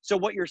 Like, so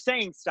what you're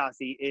saying,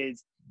 Stassi,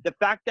 is the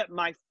fact that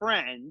my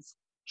friends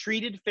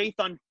treated Faith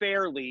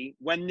unfairly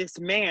when this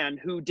man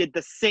who did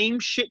the same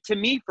shit to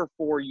me for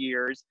 4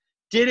 years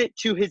did it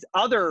to his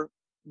other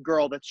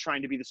girl that's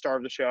trying to be the star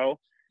of the show.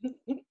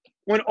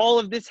 When all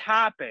of this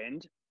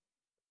happened,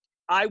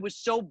 I was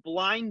so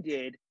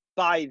blinded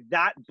by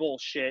that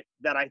bullshit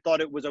that I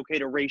thought it was okay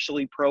to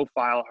racially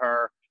profile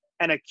her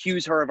and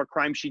accuse her of a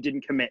crime she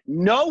didn't commit,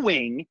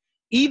 knowing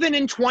even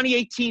in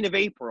 2018 of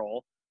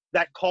April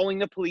that calling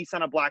the police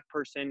on a Black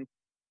person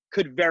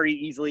could very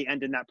easily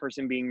end in that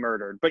person being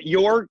murdered. But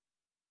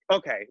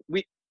okay.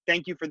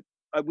 Thank you for,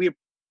 it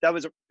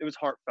was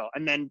heartfelt.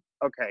 And then,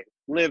 okay,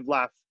 live,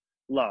 laugh,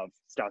 love,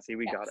 Stassi,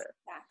 we got it.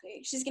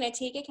 Exactly. She's going to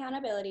take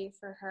accountability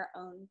for her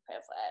own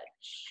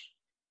privilege.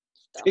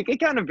 So. Take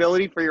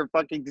accountability for your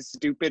fucking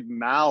stupid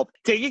mouth.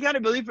 Take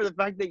accountability for the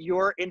fact that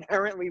you're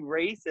inherently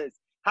racist.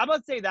 How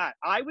about say that?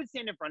 I would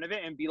stand in front of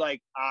it and be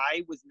like,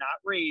 I was not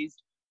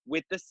raised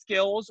with the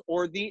skills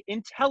or the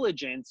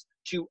intelligence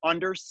to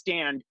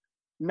understand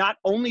not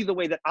only the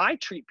way that I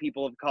treat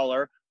people of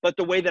color, but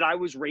the way that I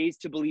was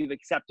raised to believe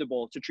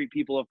acceptable to treat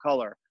people of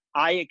color.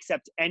 I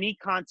accept any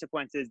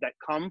consequences that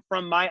come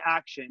from my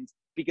actions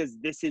because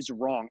this is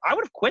wrong. I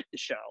would have quit the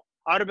show.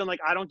 I would have been like,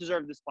 I don't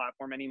deserve this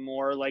platform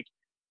anymore. Like,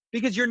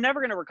 because you're never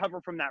going to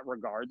recover from that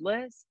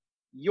regardless.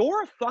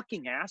 You're a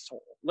fucking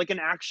asshole, like an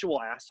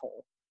actual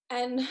asshole.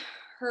 And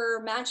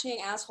her matching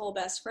asshole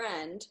best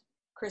friend,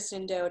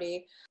 Kristen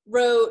Doute,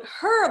 wrote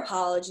her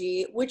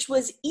apology, which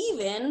was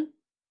even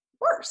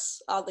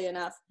worse, oddly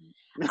enough.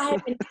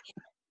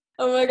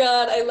 Oh my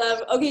God, I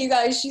love, okay, you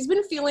guys, she's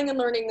been feeling and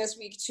learning this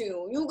week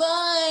too. You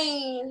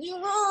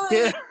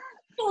guys.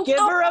 Give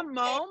her a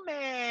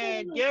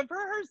moment. Give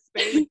her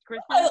space.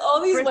 Kristen, all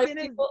these white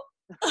people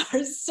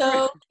are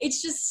so,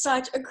 it's just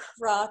such a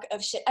crock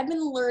of shit. I've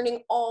been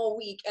learning all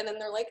week, and then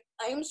they're like,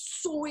 I am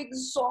so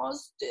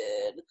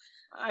exhausted.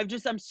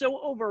 I'm so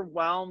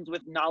overwhelmed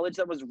with knowledge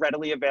that was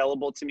readily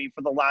available to me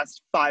for the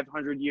last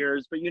 500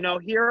 years. But,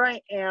 here I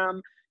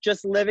am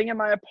just living in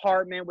my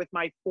apartment with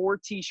my 4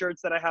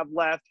 t-shirts that I have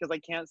left because I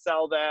can't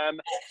sell them,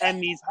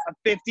 and these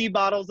 50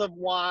 bottles of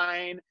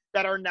wine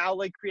that are now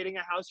like creating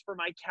a house for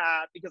my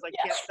cat because I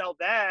can't sell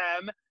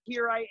them.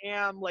 Here I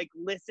am like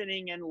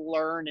listening and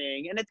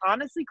learning. And it's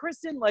honestly,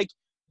 Kristen, like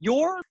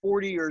you're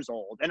 40 years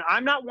old, and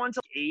I'm not one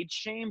to age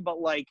shame,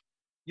 but like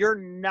you're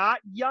not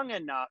young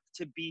enough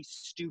to be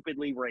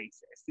stupidly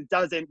racist. It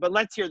doesn't, but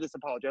let's hear this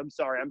apology. I'm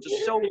sorry.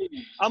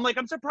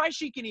 I'm surprised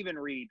she can even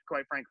read,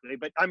 quite frankly,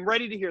 but I'm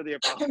ready to hear the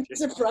apology. I'm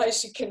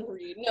surprised she can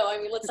read. No, I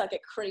mean, let's not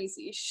get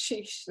crazy.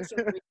 She doesn't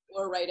read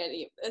or write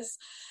any of this.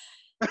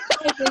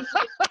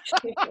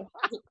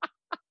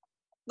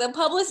 The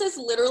publicist,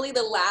 literally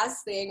the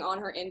last thing on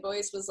her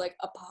invoice was like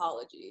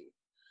apology.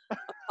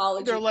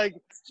 They're like,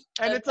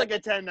 and it's like a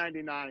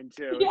 1099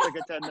 too. Yeah. It's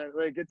like a 10.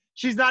 Like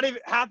she's not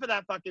even half of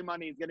that fucking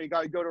money is gonna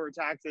go to her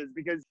taxes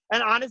because.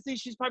 And honestly,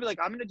 she's probably like,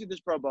 I'm gonna do this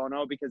pro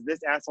bono because this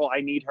asshole,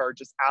 I need her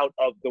just out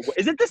of the way.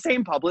 Is it the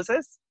same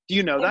publicist? Do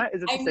you know that?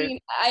 Is it the same? Mean,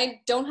 I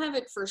don't have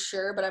it for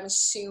sure, but I'm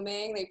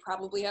assuming they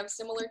probably have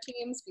similar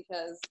teams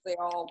because they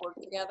all work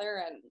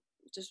together and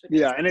Just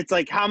ridiculous. Yeah, and it's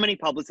like, how many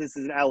publicists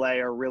in LA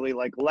are really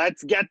like,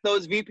 let's get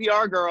those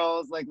VPR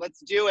girls, like,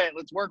 let's do it,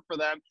 let's work for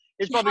them.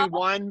 It's probably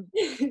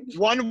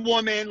one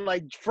woman,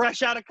 like,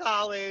 fresh out of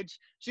college.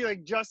 She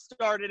like just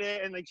started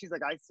it, and like she's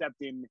like, I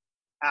stepped in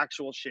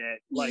actual shit.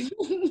 Like,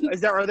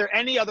 are there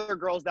any other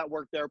girls that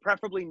work there,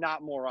 preferably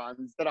not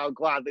morons, that I'll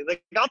gladly,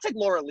 like, I'll take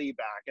Laura Lee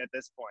back at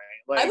this point.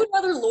 Like, I would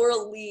rather Laura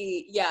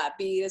Lee,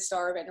 be the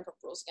star of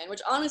Vanderpump Rules again,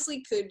 which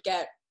honestly could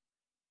get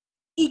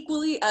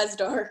equally as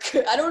dark.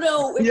 I don't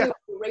know if it's a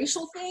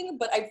racial thing,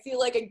 but I feel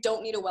like I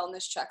don't need a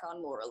wellness check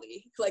on Laura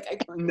Lee.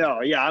 No,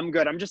 I'm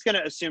good. I'm just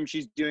gonna assume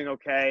she's doing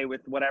okay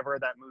with whatever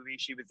that movie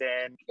she was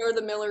in. Or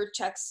the Miller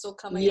check's still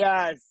coming.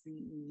 Yes,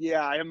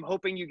 yeah. I'm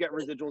hoping you get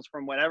residuals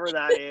from whatever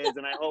that is,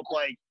 and I hope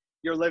like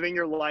you're living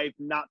your life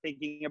not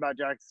thinking about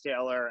Jax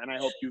Taylor, and I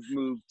hope you've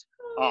moved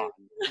on.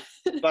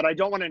 But I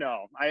don't want to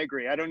know. I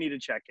agree. I don't need to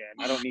check in.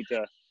 I don't need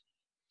to.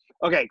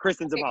 Okay,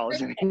 Kristen's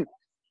apology.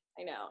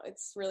 I know,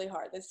 it's really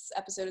hard. This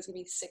episode is going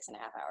to be 6.5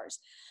 hours.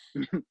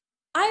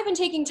 I've been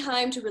taking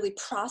time to really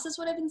process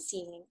what I've been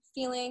seeing,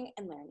 feeling,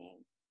 and learning.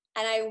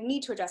 And I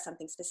need to address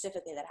something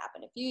specifically that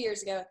happened a few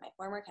years ago with my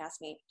former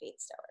castmate, Faith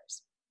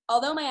Stowers.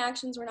 Although my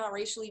actions were not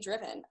racially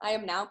driven, I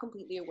am now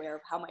completely aware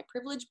of how my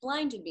privilege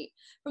blinded me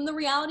from the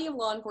reality of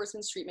law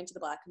enforcement's treatment to the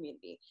Black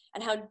community,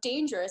 and how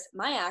dangerous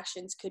my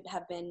actions could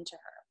have been to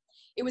her.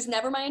 It was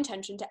never my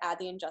intention to add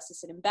the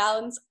injustice and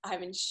imbalance.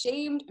 I'm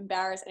ashamed,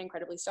 embarrassed, and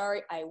incredibly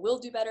sorry. I will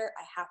do better.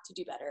 I have to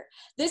do better.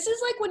 This is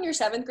like when your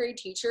 7th grade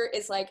teacher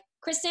is like,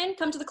 Kristen,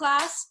 come to the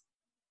class.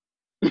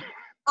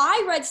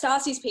 I read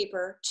Stassi's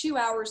paper 2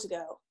 hours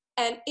ago,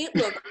 and it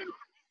looked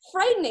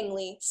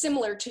frighteningly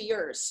similar to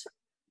yours.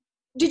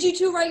 Did you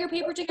two write your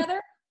paper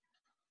together?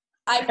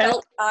 I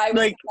felt I was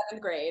like, in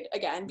 7th grade,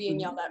 again, being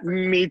yelled at.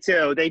 Me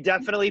too. They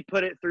definitely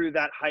put it through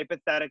that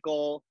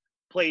hypothetical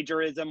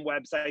plagiarism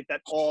website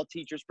that all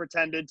teachers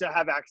pretended to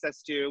have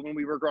access to when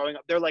we were growing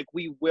up. They're like,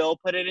 we will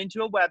put it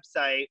into a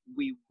website.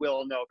 We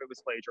will know if it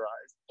was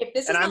plagiarized. If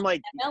this is I'm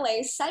like,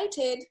 MLA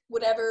cited,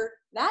 whatever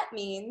that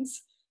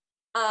means,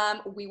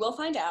 we will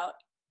find out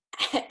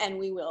and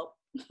we will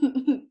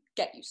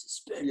get you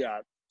suspended.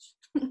 Yeah.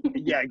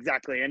 Yeah,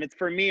 exactly. And it's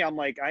for me, I'm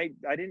like, I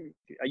didn't,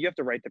 you have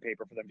to write the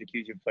paper for them to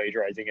accuse you of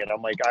plagiarizing it.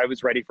 I'm like, I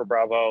was ready for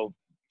Bravo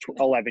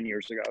 11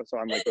 years ago. So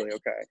I'm like, really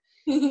okay.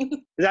 Is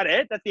that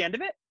it? That's the end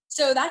of it?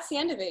 So that's the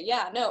end of it.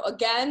 Yeah, no,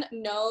 again,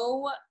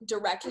 no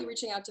directly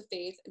reaching out to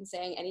Faith and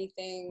saying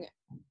anything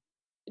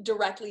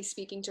directly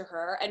speaking to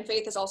her. And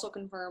Faith has also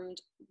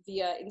confirmed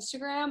via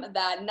Instagram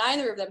that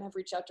neither of them have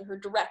reached out to her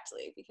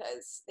directly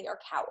because they are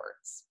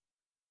cowards.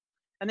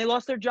 And they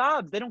lost their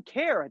jobs. They don't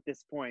care at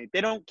this point.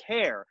 They don't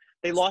care.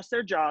 They lost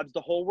their jobs.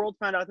 The whole world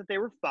found out that they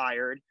were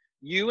fired.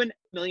 You and a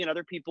million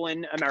other people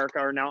in America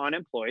are now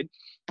unemployed.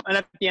 And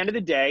at the end of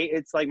the day,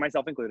 it's like,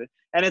 myself included.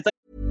 And it's like,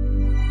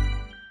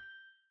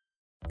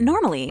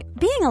 normally,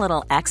 being a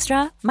little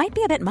extra might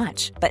be a bit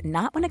much, but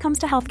not when it comes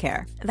to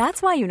healthcare.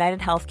 That's why United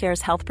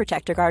Healthcare's Health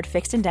Protector Guard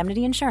fixed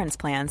indemnity insurance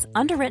plans,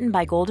 underwritten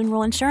by Golden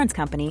Rule Insurance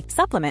Company,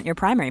 supplement your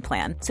primary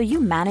plan so you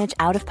manage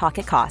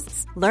out-of-pocket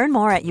costs. Learn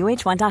more at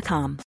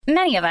UH1.com.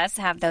 Many of us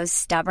have those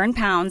stubborn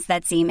pounds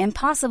that seem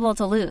impossible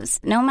to lose,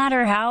 no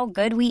matter how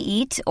good we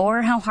eat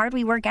or how hard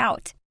we work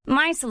out.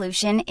 My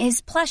solution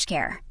is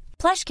PlushCare.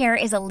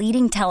 PlushCare is a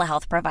leading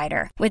telehealth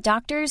provider with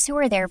doctors who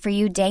are there for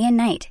you day and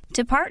night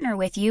to partner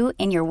with you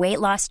in your weight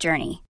loss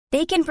journey.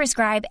 They can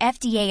prescribe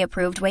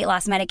FDA-approved weight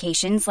loss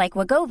medications like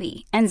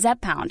Wegovy and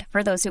Zepbound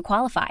for those who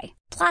qualify.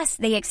 Plus,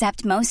 they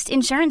accept most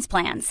insurance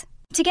plans.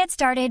 To get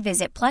started,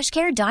 visit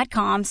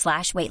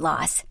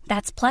plushcare.com/weightloss.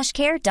 That's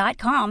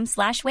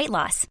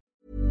plushcare.com/weightloss.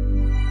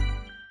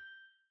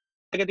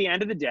 Like, at the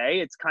end of the day,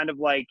 it's kind of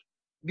like,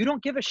 you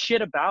don't give a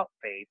shit about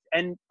Faith.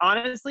 And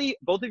honestly,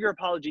 both of your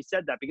apologies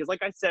said that, because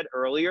like I said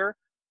earlier,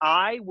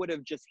 I would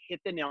have just hit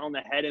the nail on the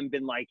head and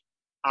been like,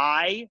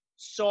 I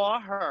saw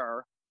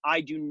her.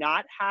 I do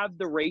not have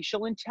the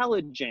racial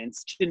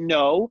intelligence to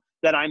know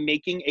that I'm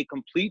making a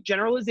complete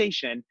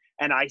generalization.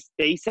 And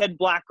they said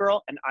Black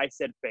girl and I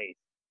said Faith.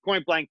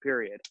 Point blank,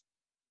 period.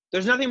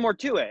 There's nothing more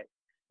to it.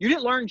 You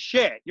didn't learn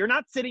shit. You're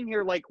not sitting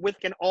here like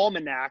with an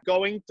almanac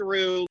going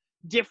through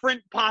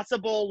different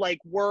possible like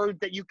words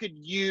that you could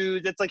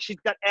use. It's like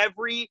she's got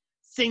every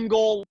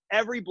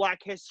Black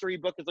history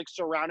book is like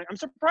surrounding. I'm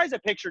surprised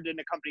that picture didn't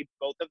accompany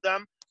both of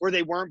them, where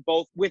they weren't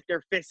both with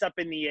their fists up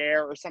in the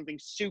air or something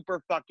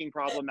super fucking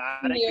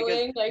problematic.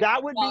 Kneeling, like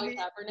that would be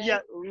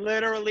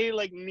literally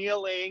like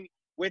kneeling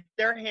with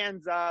their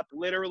hands up,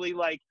 literally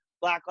like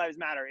Black Lives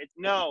Matter. It's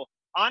no,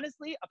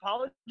 honestly,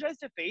 apologize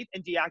to Faith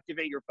and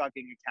deactivate your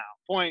fucking account.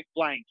 Point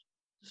blank,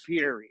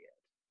 period.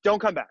 Don't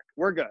come back.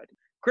 We're good.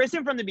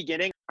 Kristen, from the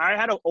beginning, I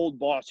had an old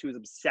boss who was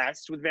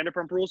obsessed with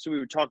Vanderpump Rules, so we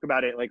would talk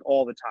about it like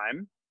all the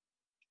time.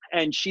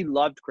 And she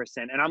loved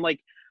Kristen. And I'm like,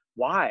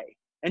 why?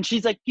 And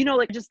she's like,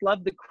 like, I just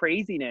love the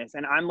craziness.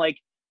 And I'm like,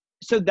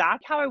 so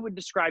that's how I would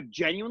describe,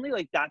 genuinely,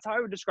 like, that's how I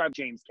would describe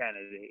James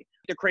Kennedy.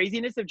 The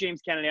craziness of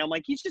James Kennedy, I'm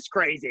like, he's just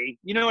crazy.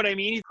 You know what I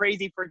mean? He's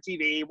crazy for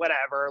TV,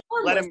 whatever.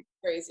 Let him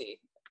crazy.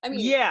 I mean,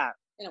 yeah.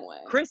 In a way.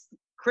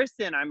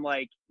 Kristen, I'm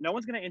like, no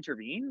one's going to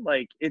intervene.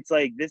 Like, it's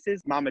like, this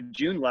is Mama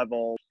June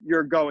level.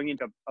 You're going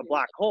into a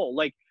black hole.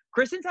 Like,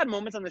 Kristen's had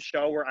moments on the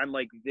show where I'm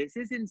like, this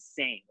is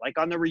insane. Like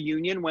on the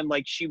reunion when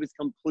like she was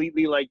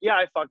completely like, yeah,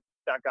 I fucked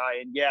that guy.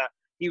 And yeah,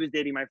 he was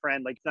dating my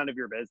friend. Like, it's none of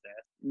your business.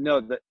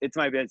 No, it's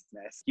my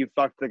business. You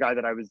fucked the guy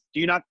that do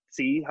you not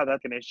see how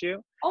that's an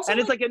issue? Also, and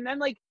it's like, and then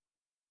like,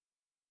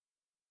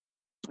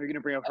 are you going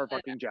to bring up her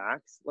fucking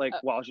Jax? Like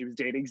while she was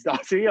dating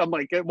Stassi? I'm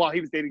like, while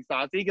he was dating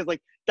Stassi? Because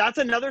like, that's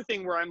another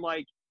thing where I'm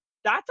like,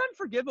 that's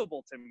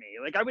unforgivable to me.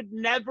 Like, I would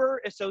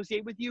never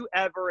associate with you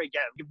ever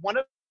again. If one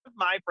of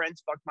my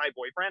friends fucked my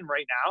boyfriend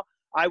right now,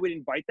 I would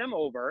invite them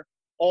over,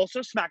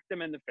 also smack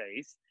them in the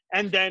face,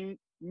 and then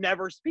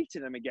never speak to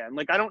them again.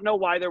 Like, I don't know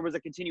why there was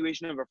a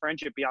continuation of a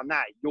friendship beyond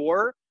that.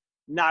 You're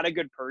not a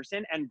good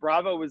person. And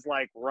Bravo was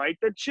like, write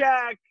the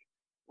check,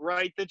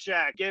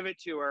 give it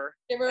to her.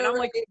 And I'm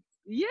like,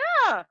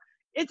 yeah,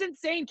 it's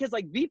insane. Because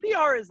like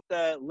VPR is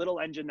the little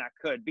engine that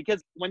could,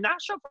 because when that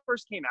show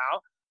first came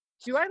out,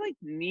 do I like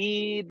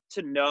need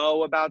to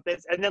know about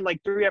this? And then like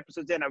 3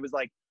 episodes in, I was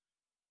like,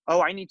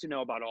 oh, I need to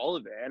know about all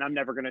of it, and I'm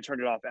never going to turn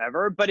it off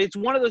ever. But it's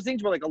one of those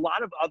things where like a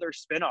lot of other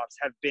spinoffs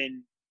have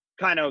been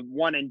kind of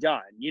one and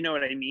done. You know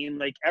what I mean?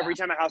 Like every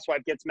time a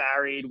housewife gets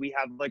married, we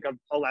have like a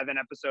 11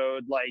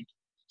 episode, like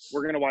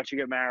we're going to watch you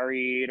get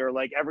married, or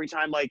like every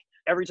time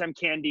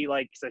Candy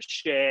likes a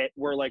shit,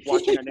 we're like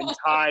watching an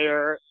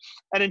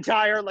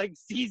entire like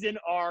season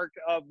arc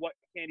of what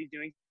Candy's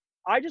doing.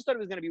 I just thought it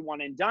was going to be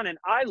one and done, and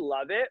I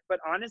love it. But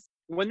honestly,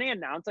 when they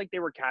announced like they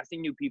were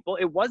casting new people,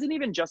 it wasn't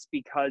even just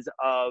because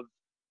of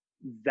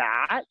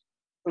that,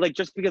 like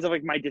just because of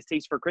like my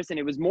distaste for Kristen.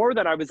 It was more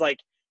that I was like,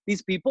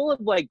 these people have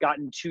like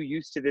gotten too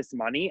used to this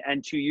money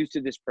and too used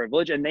to this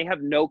privilege, and they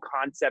have no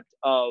concept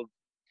of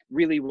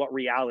really what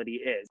reality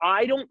is.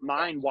 I don't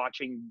mind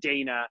watching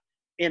Dana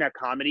in a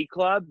comedy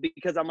club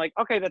because I'm like,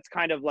 okay, that's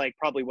kind of like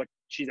probably what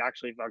she's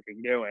actually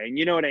fucking doing.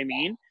 You know what I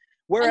mean?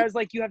 Whereas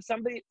like you have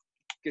somebody,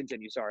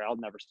 continue, sorry, I'll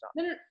never stop.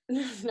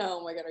 No,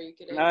 oh my God, are you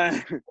kidding?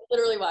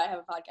 Literally why I have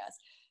a podcast.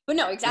 But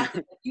no,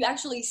 exactly. You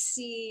actually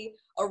see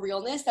a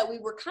realness that we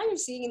were kind of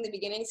seeing in the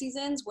beginning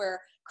seasons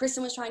where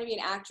Kristen was trying to be an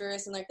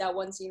actress, and like that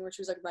one scene where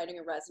she was like writing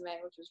a resume,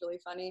 which was really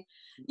funny.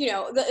 You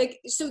know,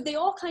 so they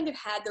all kind of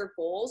had their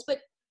goals, but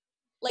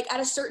like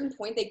at a certain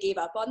point they gave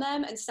up on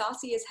them, and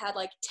Stassi has had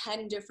like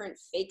 10 different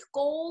fake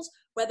goals,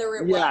 whether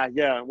it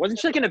was wasn't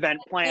she like an event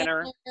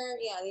planner?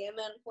 Yeah, the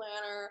event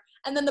planner.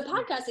 And then the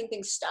podcasting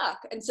thing stuck,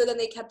 and so then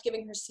they kept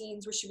giving her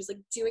scenes where she was like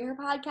doing her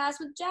podcast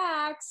with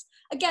Jax,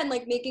 again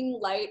like making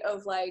light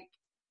of like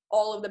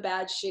all of the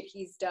bad shit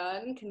he's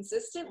done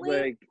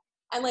consistently,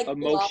 and like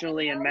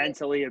emotionally and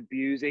mentally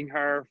abusing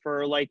her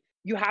for like,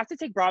 you have to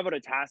take Bravo to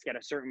task at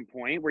a certain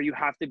point where you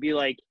have to be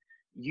like,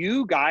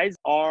 you guys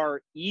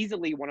are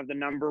easily one of the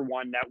 #1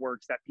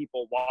 networks that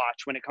people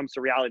watch when it comes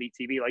to reality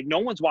TV. Like no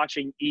one's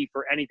watching E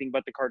for anything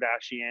but the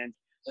Kardashians.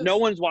 No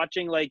one's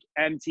watching like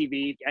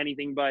MTV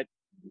anything but,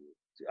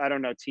 I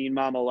don't know, Teen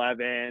Mom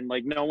 11.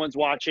 Like no one's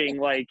watching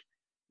like,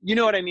 you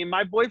know what I mean?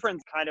 My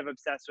boyfriend's kind of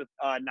obsessed with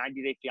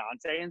 90 Day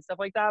Fiance and stuff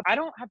like that. I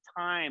don't have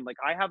time. Like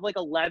I have like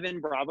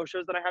 11 Bravo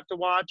shows that I have to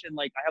watch, and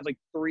like I have like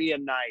 3 a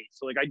night.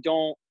 So like I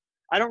don't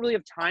really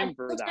have time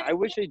for that. I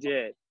wish I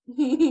did.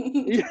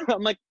 Yeah,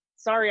 I'm like,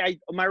 sorry,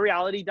 my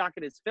reality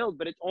docket is filled,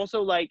 but it's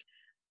also like,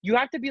 you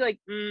have to be like,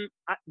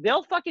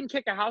 they'll fucking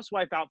kick a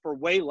housewife out for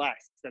way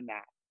less than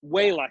that.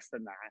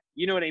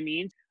 You know what I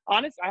mean?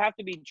 Honest, I have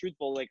to be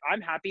truthful. Like,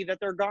 I'm happy that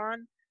they're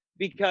gone,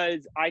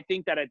 because I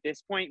think that at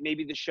this point,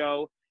 maybe the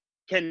show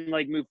can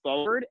like move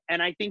forward.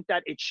 And I think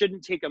that it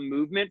shouldn't take a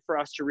movement for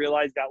us to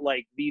realize that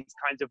like these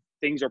kinds of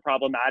things are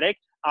problematic,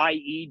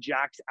 i.e.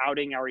 Jax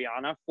outing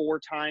Ariana 4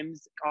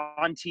 times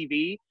on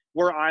TV,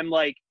 where I'm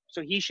like,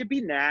 so he should be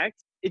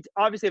next. It's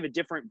obviously of a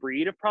different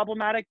breed of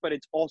problematic, but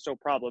it's also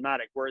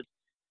problematic where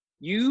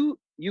you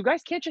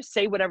guys can't just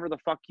say whatever the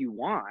fuck you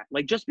want.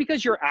 Like, just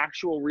because you're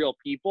actual real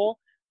people,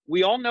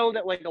 we all know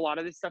that like a lot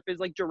of this stuff is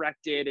like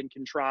directed and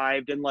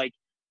contrived and like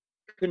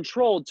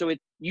controlled. So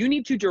you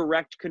need to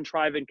direct,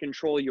 contrive, and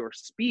control your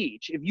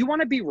speech. If you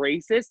want to be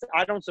racist,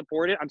 I don't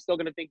support it. I'm still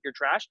going to think you're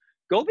trash.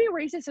 Go be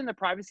racist in the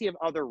privacy of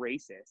other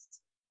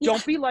racists.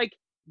 Don't be like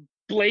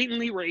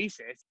blatantly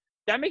racist.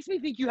 That makes me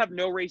think you have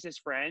no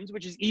racist friends,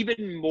 which is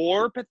even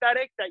more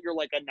pathetic that you're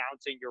like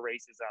announcing your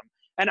racism.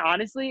 And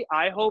honestly,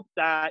 I hope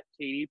that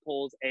Katie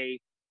pulls a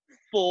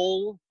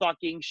full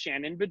fucking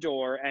Shannon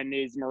Beador and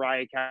is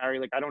Mariah Carey.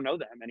 Like, I don't know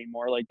them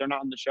anymore. Like, they're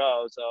not on the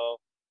show, so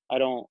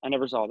I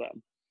never saw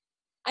them.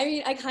 I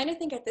mean, I kind of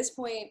think at this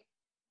point,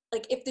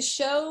 like, if the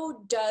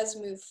show does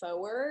move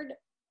forward,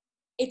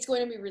 it's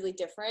going to be really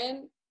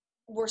different.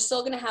 We're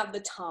still going to have the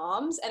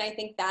Toms, and I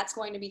think that's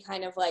going to be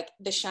kind of like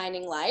the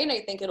shining light. And I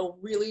think it'll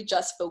really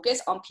just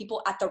focus on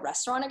people at the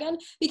restaurant again,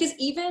 because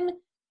even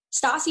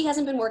Stassi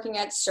hasn't been working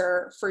at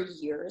SUR for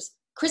years.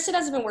 Kristen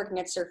hasn't been working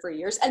at SUR for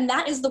years, and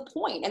that is the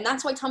point. And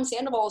that's why Tom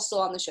Sandoval is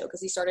still on the show,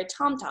 because he started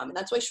Tom Tom, and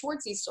that's why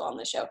Schwartzy's still on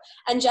the show.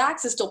 And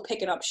Jax is still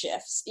picking up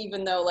shifts,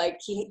 even though like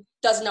he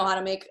doesn't know how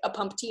to make a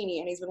pumptini,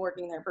 and he's been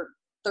working there for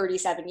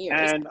 37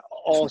 years. And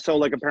also,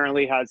 like,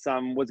 apparently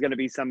was going to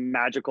be some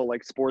magical,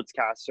 like,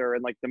 sportscaster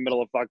in, like, the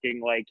middle of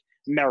fucking, like,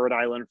 Merritt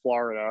Island,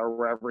 Florida, or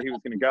wherever he was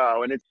going to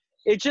go. And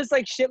it's just,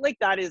 like, shit like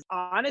that is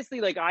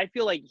honestly, like, I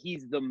feel like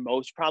he's the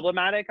most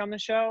problematic on the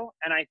show.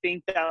 And I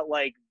think that,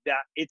 like,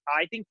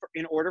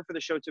 in order for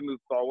the show to move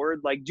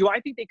forward, like, do I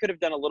think they could have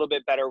done a little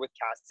bit better with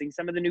casting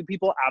some of the new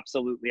people?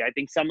 Absolutely. I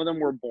think some of them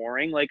were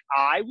boring. Like,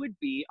 I would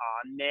be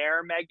on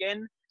there,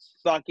 Megan,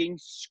 fucking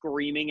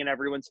screaming in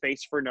everyone's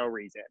face for no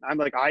reason. I'm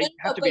like, I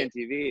have to be on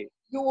TV.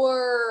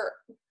 You're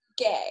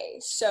gay,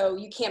 so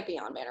you can't be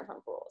on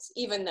Vanderpump Rules,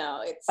 even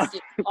though it's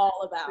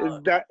all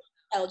about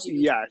LGBT.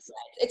 Yes.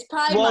 It's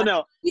probably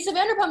Lisa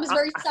Vanderpump is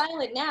very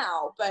silent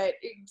now, but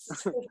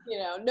it's,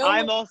 no.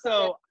 I'm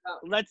also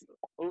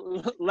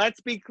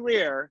let's be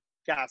clear,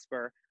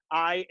 Casper.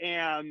 I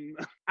am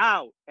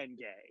out and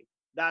gay.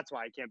 That's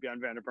why I can't be on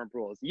Vanderpump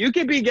Rules. You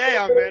can be gay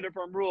on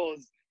Vanderpump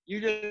Rules. You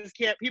just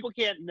can't. People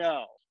can't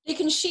know. They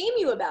can shame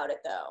you about it,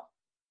 though.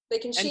 They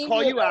can shame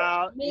call you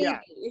out.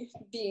 Maybe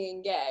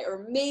being gay,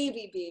 or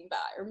maybe being bi,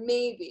 or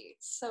maybe.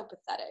 It's so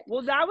pathetic.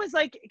 Well, that was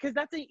like, because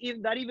that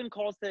even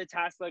calls to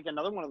task like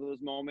another one of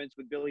those moments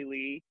with Billie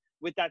Lee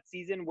with that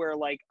season where,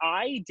 like,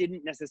 I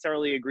didn't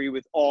necessarily agree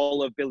with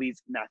all of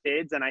Billie's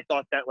methods, and I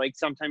thought that, like,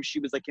 sometimes she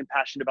was, like,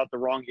 impassioned about the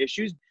wrong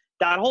issues.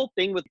 That whole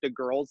thing with the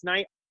girls'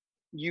 night,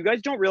 you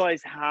guys don't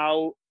realize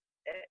how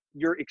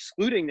you're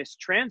excluding this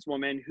trans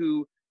woman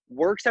who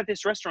works at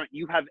this restaurant.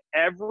 You have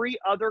every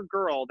other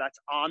girl that's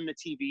on the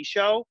TV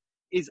show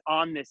is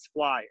on this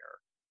flyer.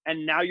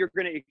 And now you're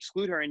going to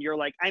exclude her. And you're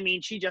like, I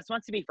mean, she just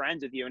wants to be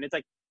friends with you. And it's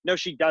like, no,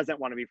 she doesn't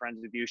want to be friends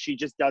with you. She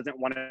just doesn't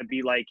want to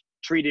be, like,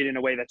 treated in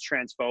a way that's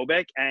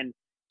transphobic. And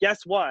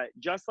guess what?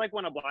 Just like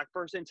when a black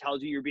person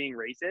tells you you're being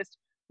racist,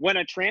 when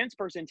a trans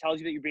person tells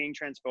you that you're being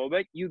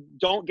transphobic, you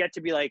don't get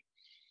to be like,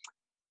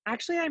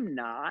 actually, I'm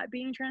not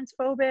being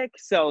transphobic.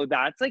 So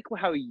that's, like,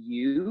 how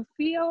you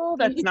feel.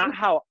 That's not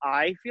how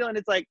I feel. And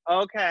it's like,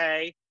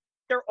 okay,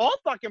 they're all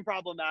fucking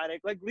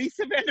problematic. Like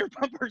Lisa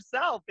Vanderpump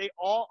herself, they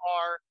all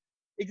are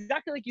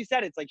exactly like you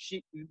said. It's like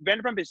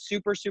Vanderpump is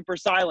super, super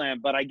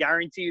silent, but I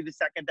guarantee you the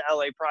second the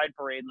LA Pride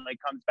Parade, like,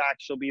 comes back,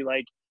 she'll be,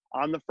 like,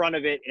 on the front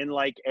of it in,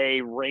 like,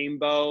 a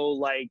rainbow,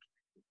 like,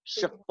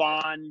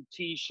 chiffon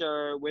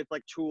t-shirt with,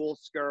 like, tulle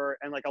skirt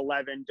and, like,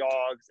 11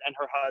 dogs, and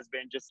her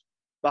husband just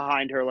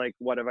behind her, like,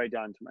 what have I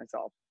done to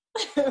myself?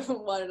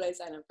 Why did I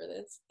sign up for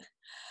this?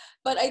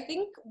 But I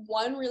think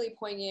one really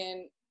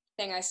poignant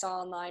thing I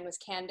saw online was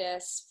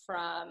Candace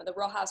from the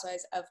Real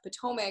Housewives of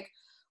Potomac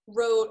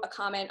wrote a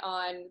comment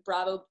on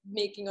Bravo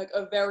making, like,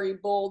 a very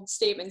bold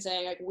statement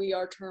saying, like, we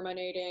are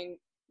terminating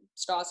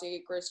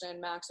Stassi,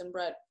 Kristen, Max, and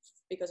Brett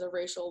because of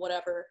racial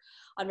whatever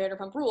on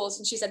Vanderpump Rules.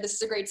 And she said this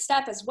is a great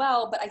step as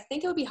well, but I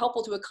think it would be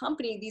helpful to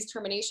accompany these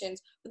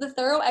terminations with a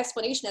thorough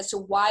explanation as to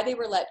why they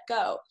were let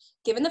go,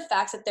 given the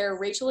facts that their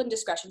racial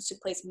indiscretions took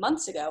place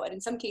months ago, and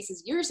in some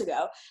cases years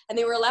ago, and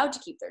they were allowed to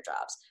keep their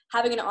jobs.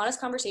 Having an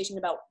honest conversation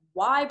about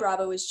why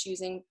Bravo is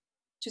choosing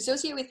to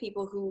associate with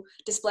people who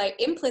display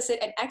implicit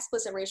and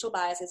explicit racial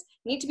biases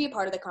need to be a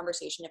part of the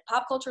conversation if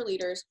pop culture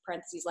leaders,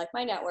 parentheses like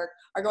my network,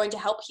 are going to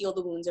help heal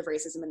the wounds of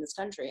racism in this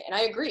country. And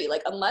I agree,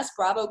 like, unless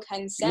Bravo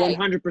can say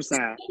 100%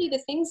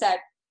 the things that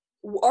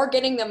are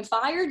getting them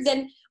fired,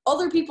 then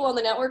other people on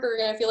the network are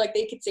going to feel like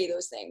they could say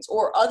those things,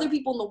 or other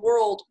people in the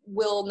world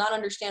will not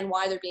understand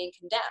why they're being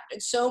condemned.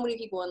 And so many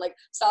people in, like,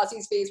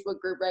 Stassi's Facebook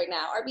group right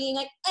now are being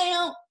like, I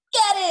don't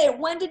get it.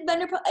 When did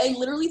Vanderpump? I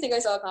literally think I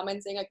saw a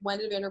comment saying, like, when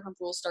did Vanderpump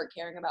Rules start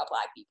caring about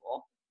Black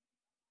people?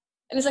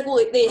 And it's like, well,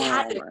 they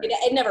haven't.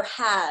 It never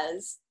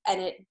has,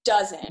 and it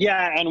doesn't.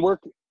 Yeah, and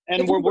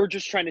we're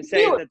just trying to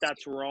say that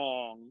that's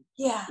wrong.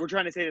 Yeah, we're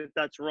trying to say that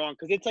that's wrong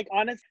because it's like,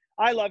 honest.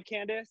 I love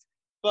Candace,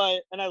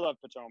 and I love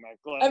Potomac.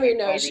 I mean,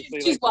 no,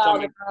 she's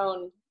wild on her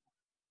own.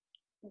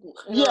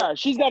 Yeah,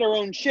 she's got her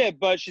own shit,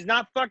 but she's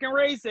not fucking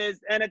racist.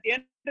 And at the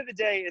end of the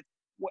day,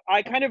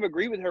 I kind of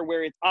agree with her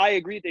where I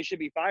agree that they should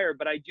be fired,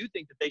 but I do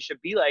think that they should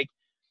be, like,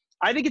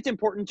 I think it's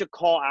important to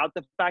call out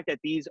the fact that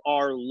these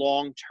are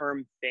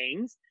long-term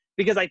things,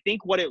 because I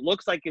think what it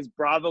looks like is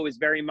Bravo is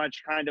very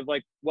much kind of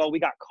like, well, we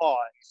got caught,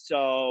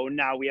 so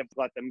now we have to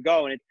let them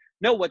go. And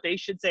no, what they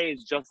should say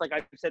is, just like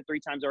I've said 3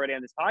 times already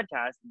on this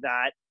podcast,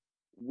 that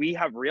we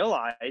have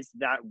realized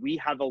that we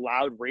have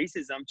allowed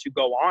racism to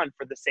go on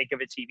for the sake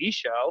of a TV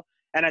show.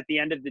 And at the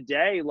end of the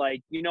day,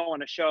 like,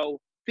 on a show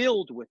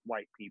filled with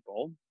white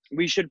people,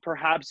 we should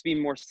perhaps be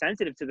more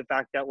sensitive to the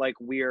fact that, like,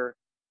 we're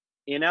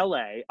in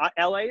LA.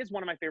 LA is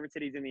one of my favorite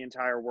cities in the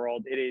entire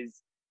world. It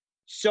is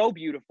so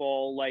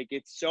beautiful. Like,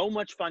 it's so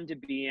much fun to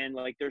be in.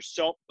 Like,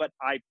 but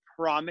I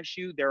promise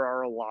you, there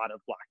are a lot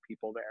of Black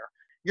people there.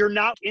 You're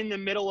not in the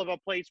middle of a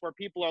place where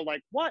people are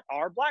like, what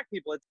are Black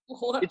people?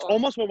 It's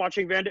almost when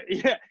watching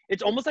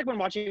it's almost like when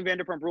watching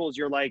Vanderpump Rules,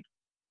 you're like,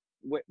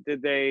 what, are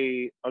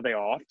they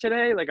off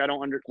today? Like, I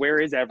don't where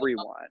is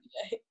everyone?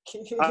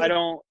 I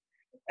don't.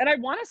 And I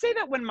want to say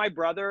that when my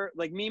brother,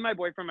 like me, my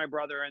boyfriend, my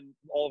brother, and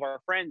all of our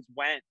friends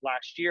went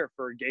last year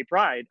for Gay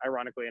Pride,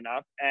 ironically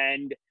enough,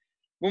 and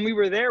when we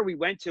were there, we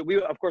went to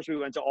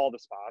all the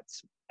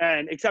spots,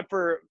 and except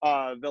for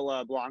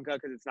Villa Blanca,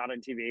 because it's not on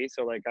TV,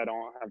 so like I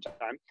don't have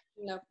time.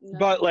 No.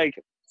 But like,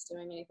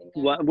 doing anything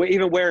there.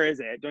 Even where is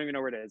it? Don't even know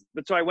where it is.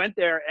 But so I went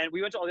there, and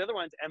we went to all the other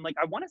ones, and like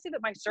I want to say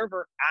that my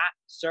server at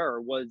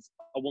SUR was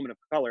a woman of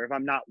color, if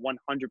I'm not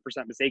 100%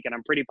 mistaken.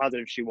 I'm pretty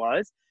positive she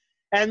was.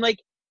 And like,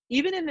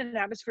 even in an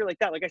atmosphere like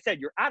that, like I said,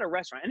 you're at a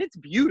restaurant, and it's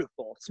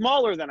beautiful,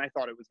 smaller than I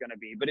thought it was going to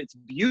be, but it's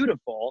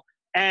beautiful.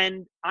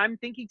 And I'm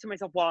thinking to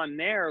myself while I'm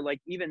there, like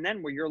even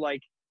then where you're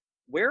like,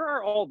 where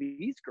are all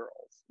these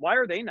girls? Why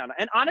are they not?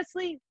 And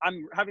honestly,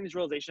 I'm having this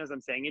realization as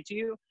I'm saying it to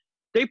you.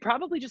 They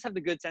probably just have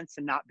the good sense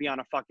to not be on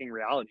a fucking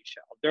reality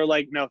show. They're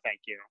like, no,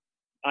 thank you.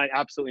 I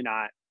absolutely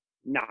not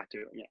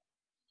doing it.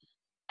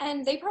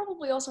 And they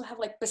probably also have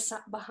like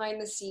behind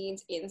the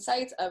scenes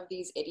insights of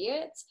these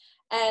idiots.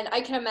 And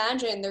I can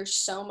imagine there's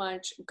so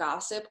much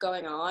gossip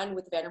going on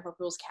with the Vanderpump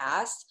Rules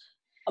cast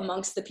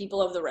amongst the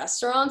people of the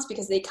restaurants,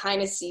 because they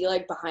kind of see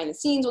like behind the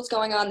scenes what's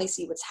going on. They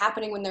see what's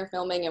happening when they're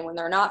filming and when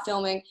they're not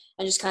filming,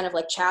 and just kind of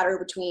like chatter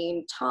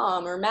between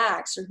Tom or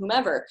Max or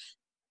whomever.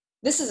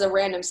 This is a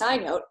random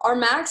side note. Are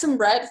Max and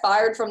Brett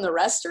fired from the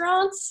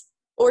restaurants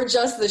or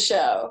just the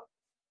show?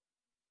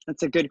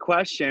 That's a good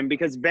question,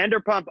 because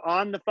Vanderpump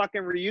on the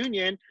fucking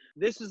reunion,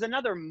 this is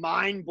another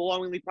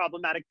mind-blowingly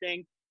problematic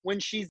thing.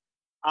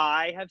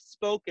 I have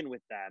spoken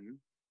with them,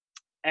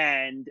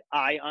 and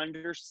I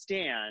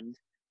understand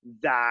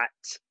that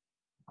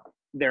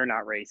they're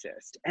not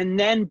racist. And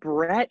then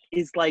Brett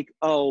is like,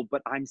 oh,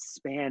 but I'm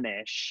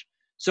Spanish,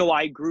 so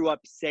I grew up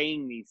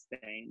saying these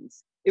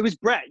things. It was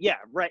Brett. Yeah,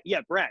 Brett.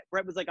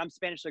 Brett was like, I'm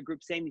Spanish, so I grew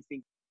up saying these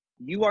things.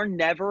 You are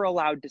never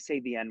allowed to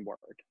say the N-word.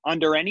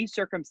 Under any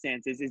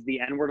circumstances is the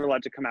N-word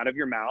allowed to come out of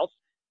your mouth.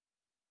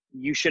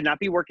 You should not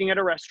be working at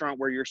a restaurant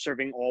where you're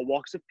serving all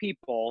walks of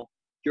people.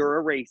 You're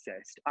a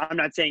racist. I'm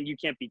not saying you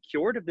can't be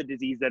cured of the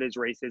disease that is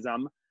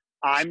racism.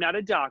 I'm not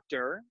a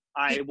doctor.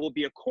 I will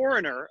be a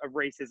coroner of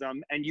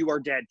racism, and you are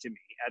dead to me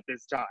at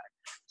this time.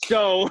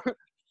 So,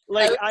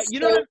 like,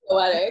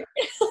 poetic.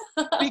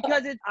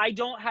 Because I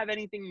don't have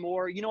anything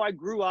more. You know, I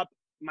grew up.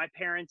 My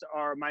parents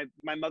are my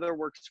mother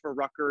works for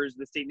Rutgers,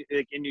 the state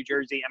in New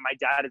Jersey, and my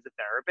dad is a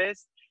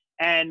therapist.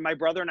 And my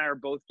brother and I are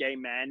both gay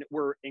men.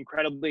 We're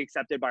incredibly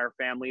accepted by our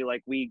family.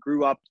 Like, we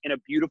grew up in a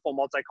beautiful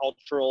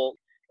multicultural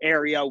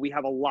area. We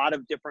have a lot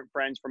of different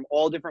friends from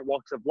all different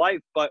walks of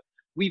life, but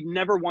we've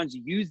never once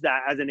used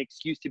that as an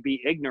excuse to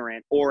be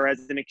ignorant or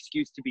as an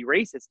excuse to be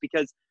racist,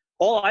 because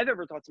all I've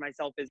ever thought to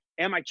myself is,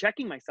 am I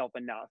checking myself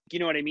enough? You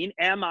know what I mean?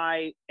 Am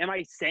I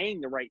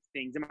saying the right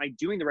things? Am I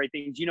doing the right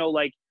things? You know,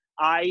 like,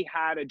 I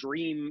had a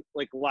dream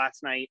like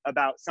last night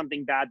about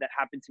something bad that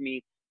happened to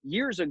me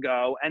years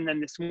ago. And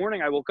then this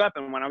morning I woke up,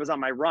 and when I was on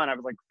my run, I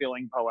was like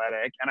feeling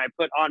poetic. And I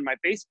put on my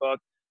Facebook,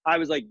 I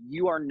was like,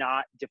 you are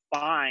not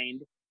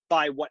defined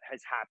by what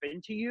has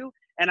happened to you.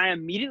 And I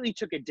immediately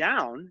took it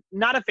down.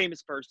 Not a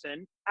famous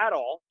person at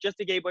all, just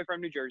a gay boy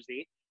from New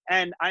Jersey.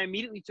 And I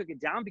immediately took it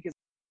down because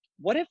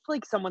what if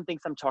like someone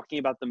thinks I'm talking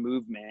about the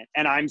movement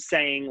and I'm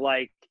saying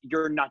like,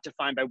 you're not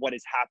defined by what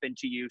has happened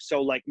to you,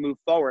 so like move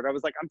forward. I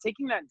was like, I'm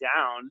taking that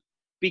down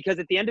because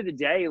at the end of the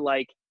day,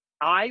 like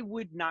I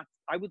would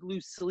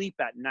lose sleep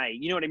at night.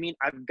 You know what I mean?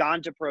 I've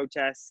gone to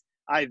protests.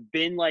 I've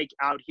been like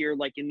out here,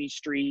 like in these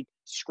streets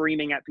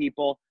screaming at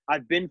people.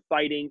 I've been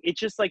fighting. It's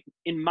just like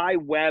in my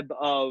web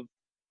of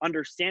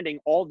understanding,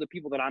 all the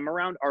people that I'm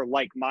around are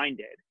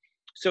like-minded.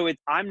 So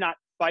I'm not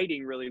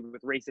fighting really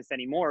with racists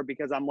anymore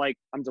because I'm like,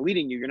 I'm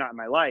deleting you. You're not in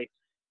my life,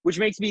 which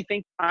makes me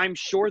think I'm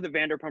sure the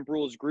Vanderpump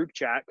Rules group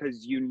chat,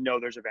 because you know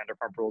there's a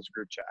Vanderpump Rules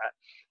group chat,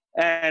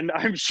 and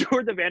I'm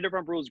sure the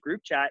Vanderpump Rules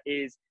group chat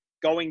is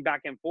going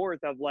back and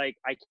forth of like,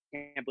 I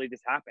can't believe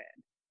this happened.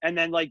 And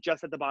then like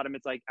just at the bottom,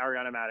 it's like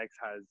Ariana Madix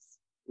has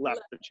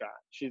left the chat.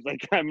 She's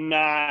like, I'm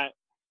not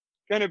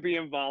gonna be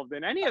involved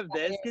in any of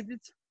this because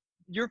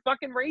you're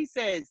fucking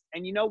racist.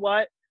 And you know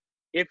what?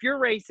 If you're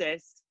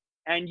racist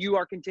and you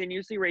are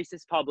continuously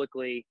racist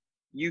publicly,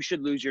 you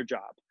should lose your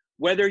job.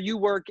 Whether you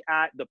work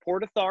at the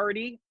Port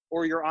Authority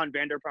or you're on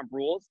Vanderpump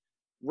Rules,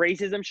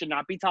 racism should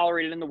not be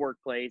tolerated in the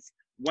workplace.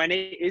 When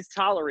it is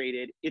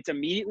tolerated, it's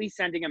immediately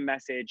sending a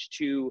message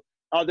to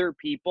other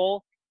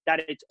people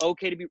that it's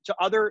okay to be, to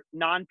other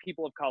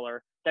non-people of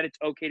color, that it's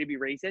okay to be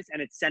racist.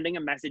 And it's sending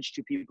a message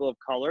to people of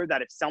color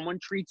that if someone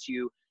treats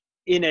you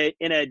in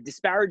a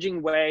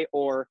disparaging way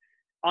or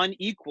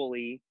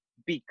unequally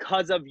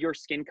because of your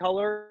skin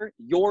color,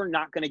 you're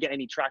not going to get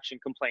any traction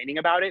complaining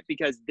about it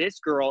because this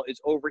girl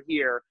is over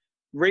here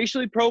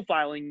racially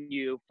profiling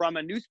you from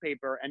a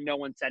newspaper and no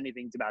one said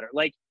anything about it.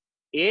 Like,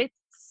 it's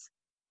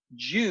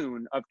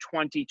June of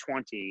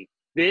 2020.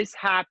 This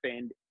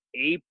happened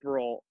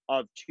April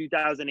of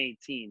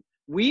 2018.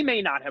 We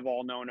may not have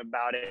all known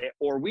about it,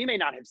 or we may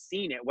not have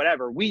seen it,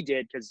 whatever. We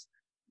did because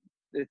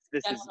this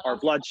is our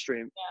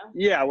bloodstream.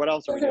 Yeah, what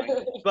else are we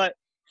doing? But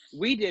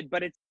we did,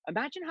 but it's,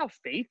 imagine how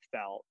Faith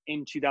felt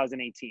in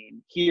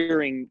 2018,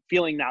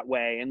 feeling that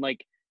way and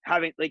like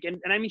having like, and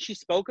I mean, she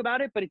spoke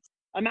about it, but it's,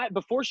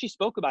 before she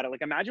spoke about it,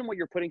 like imagine what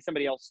you're putting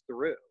somebody else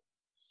through.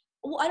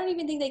 well, I don't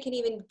even think they can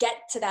even get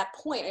to that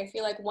point. I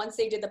feel like once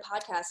they did the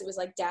podcast, it was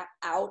like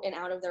out and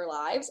out of their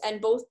lives.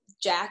 And both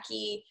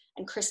Jackie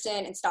and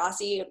Kristen and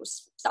Stassi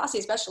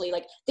especially,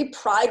 like they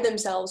pride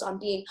themselves on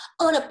being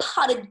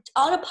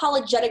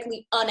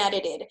unapologetically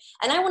unedited.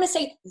 And I want to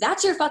say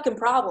that's your fucking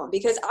problem,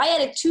 because I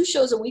edit 2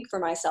 shows a week for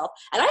myself,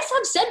 and I have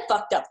said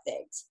fucked up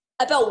things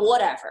about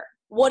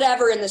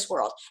whatever in this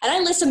world. And I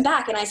listen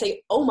back and I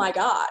say, oh my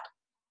God,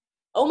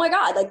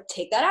 like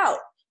take that out,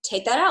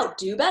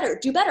 do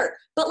better.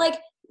 But like,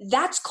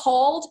 that's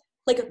called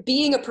like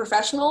being a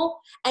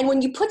professional. And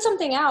when you put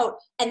something out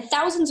and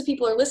thousands of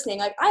people are listening,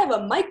 like I have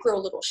a micro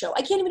little show.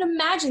 I can't even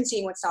imagine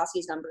seeing what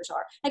Stassi's numbers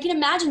are. I can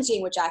imagine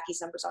seeing what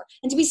Jackie's numbers are.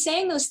 And to be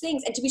saying those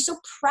things and to be so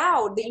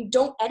proud that you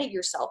don't edit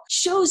yourself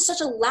shows such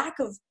a lack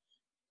of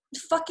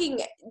fucking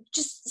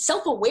just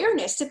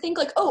self-awareness, to think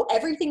like, oh,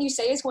 everything you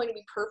say is going to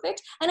be perfect.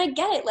 And I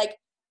get it. Like,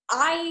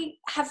 I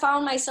have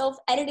found myself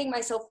editing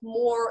myself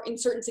more in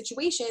certain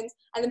situations,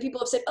 and then people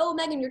have said, oh,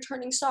 Megan, you're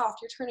turning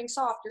soft. And I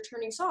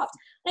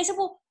said,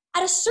 well,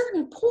 at a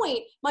certain point,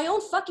 my own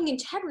fucking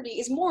integrity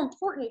is more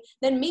important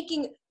than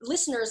making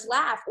listeners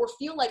laugh or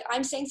feel like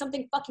I'm saying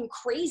something fucking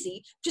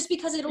crazy just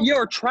because it'll—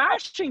 You're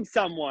trashing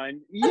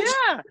someone. Yeah.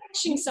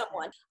 Trashing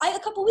someone. A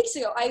couple weeks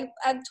ago, I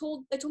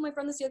told my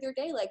friend this the other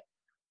day, like,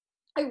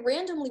 I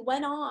randomly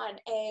went on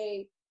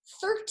a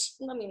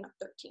 13, not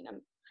 13,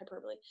 I'm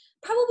hyperbole,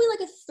 probably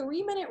like a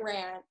 3-minute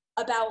rant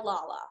about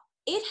Lala.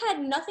 It had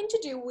nothing to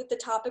do with the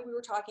topic we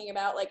were talking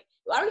about. Like,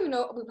 I don't even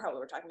know, we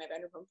probably were talking about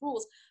Vanderpump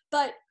Rules,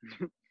 but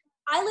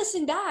I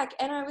listened back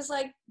and I was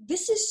like,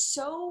 this is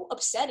so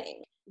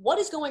upsetting. What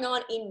is going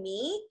on in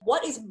me?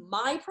 What is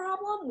my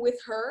problem with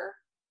her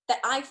that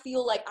I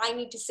feel like I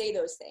need to say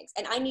those things?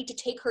 And I need to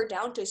take her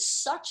down to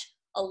such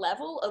a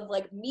level of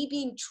like me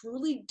being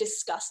truly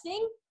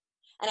disgusting.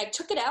 And I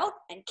took it out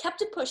and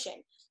kept it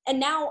pushing. And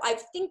now I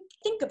think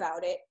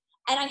about it,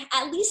 and I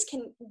at least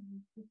can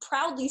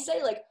proudly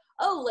say like,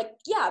 oh, like,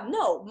 yeah,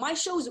 no, my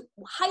show's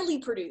highly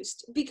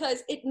produced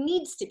because it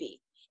needs to be.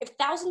 If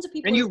thousands of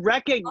people and you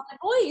reckon my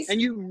voice, and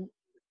you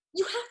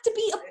have to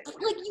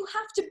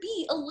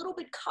be a little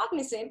bit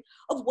cognizant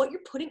of what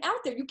you're putting out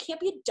there. You can't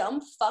be a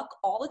dumb fuck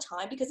all the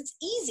time because it's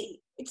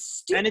easy. It's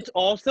stupid. And it's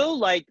also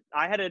like,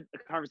 I had a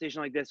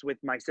conversation like this with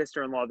my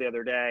sister-in-law the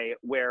other day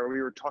where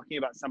we were talking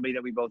about somebody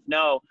that we both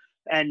know.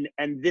 And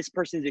this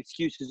person's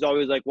excuse is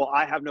always like, well,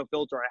 I have no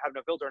filter.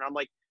 And I'm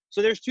like,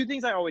 so there's 2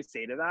 things I always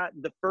say to that.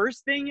 The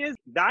first thing is,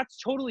 that's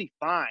totally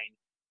fine.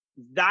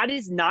 That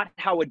is not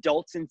how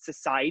adults in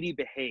society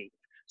behave.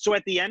 So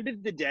at the end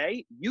of the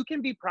day, you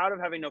can be proud of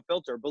having no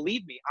filter.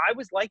 Believe me, I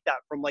was like that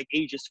from like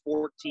ages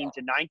 14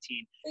 to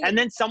 19. And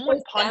then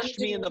someone punched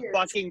me in the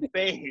fucking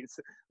face.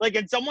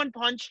 And someone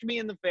punched me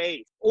in the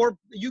face. Or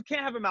you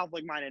can't have a mouth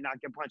like mine and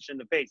not get punched in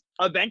the face.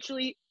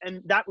 Eventually,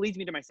 and that leads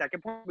me to my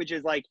second point, which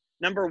is like,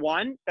 number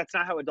 1, that's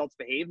not how adults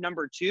behave.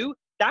 Number 2,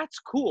 that's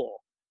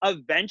cool.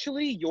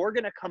 Eventually, you're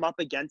going to come up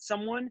against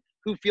someone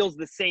who feels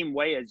the same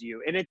way as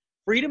you. And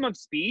freedom of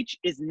speech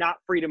is not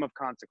freedom of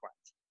consequence.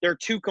 They're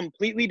 2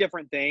 completely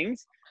different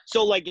things.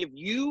 So like, if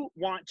you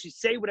want to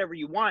say whatever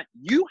you want,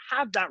 you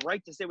have that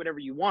right to say whatever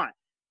you want.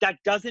 That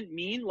doesn't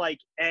mean like,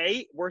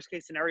 A, worst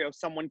case scenario,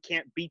 someone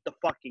can't beat the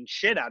fucking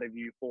shit out of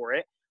you for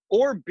it.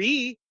 Or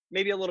B,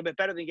 maybe a little bit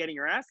better than getting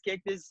your ass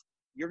kicked is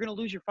you're going to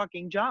lose your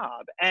fucking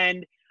job.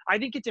 And I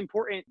think it's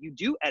important you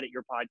do edit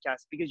your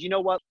podcast, because you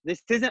know what?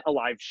 This isn't a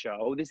live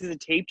show. This is a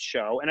taped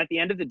show. And at the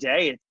end of the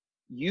day,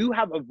 you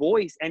have a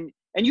voice, and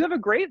you have a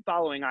great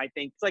following, I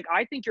think. It's like,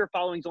 I think your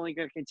following is only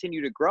going to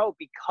continue to grow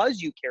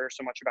because you care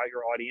so much about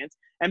your audience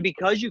and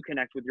because you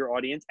connect with your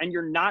audience, and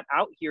you're not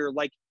out here,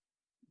 like,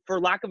 for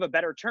lack of a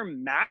better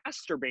term,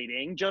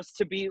 masturbating just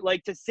to be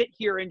like, to sit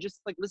here and just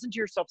like listen to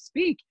yourself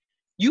speak.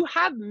 You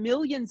have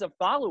millions of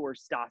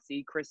followers,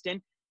 Stassi,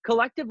 Kristen.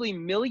 Collectively,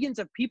 millions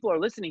of people are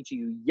listening to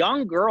you.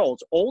 Young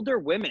girls, older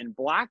women,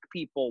 Black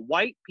people,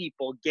 white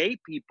people, gay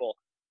people.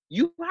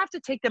 You have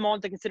to take them all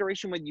into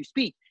consideration when you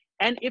speak.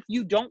 And if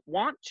you don't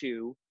want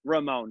to,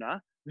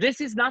 Ramona,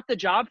 this is not the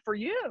job for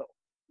you.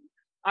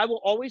 I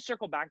will always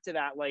circle back to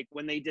that, like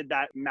when they did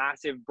that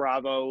massive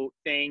Bravo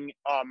thing,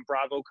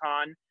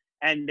 BravoCon,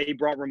 and they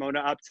brought Ramona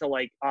up to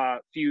like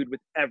feud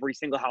with every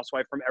single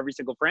housewife from every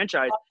single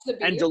franchise.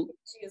 And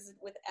she is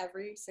with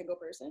every single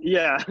person.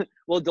 Yeah.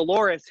 Well,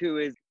 Dolores,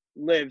 who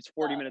lives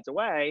 40 minutes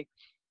away,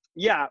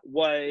 they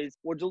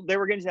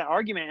were getting to that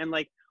argument. And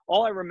like,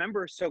 all I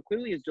remember so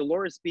clearly is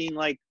Dolores being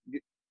like,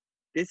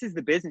 this is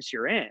the business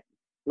you're in.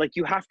 Like,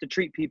 you have to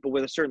treat people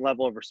with a certain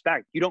level of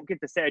respect. You don't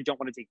get to say, I don't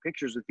want to take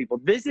pictures with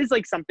people. This is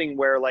like something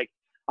where like,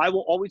 I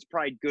will always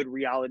pride good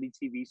reality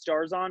TV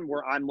stars on,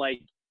 where I'm like,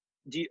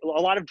 a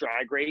lot of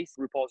Drag Race,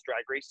 RuPaul's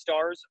Drag Race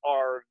stars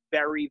are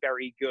very,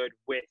 very good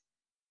with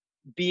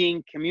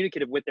being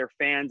communicative with their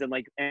fans and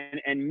like,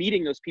 and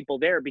meeting those people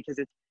there, because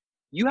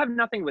you have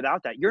nothing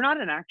without that. You're not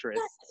an actress,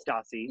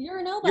 Stassi. You're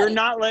a nobody. You're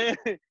not like,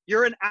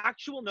 you're an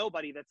actual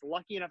nobody that's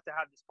lucky enough to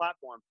have this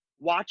platform.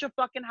 Watch a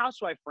fucking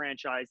Housewife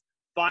franchise,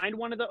 find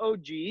one of the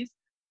OGs,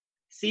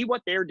 see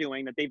what they're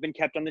doing, that they've been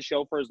kept on the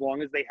show for as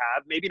long as they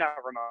have. Maybe not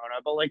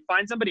Ramona, but like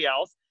find somebody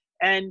else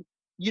And,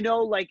 you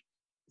know, like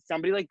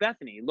somebody like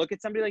Bethany, look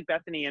at somebody like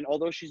Bethany. And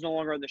although she's no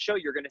longer on the show,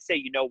 you're going to say,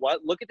 you know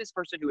what, look at this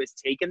person who has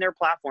taken their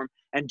platform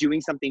and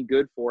doing something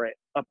good for it,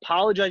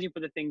 apologizing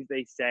for the things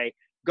they say,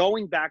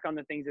 going back on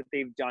the things that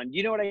they've done.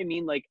 You know what I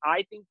mean? Like,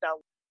 I think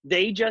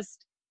that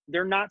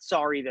they're not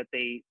sorry that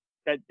they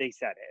said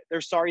it.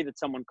 They're sorry that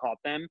someone caught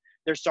them.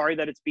 They're sorry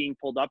that it's being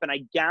pulled up. And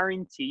I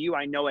guarantee you,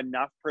 I know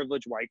enough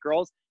privileged white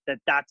girls that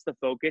that's the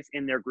focus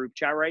in their group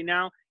chat right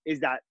now, is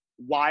that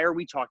why are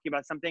we talking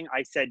about something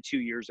I said 2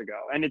 years ago?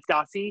 And it's,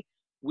 Dossie,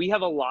 we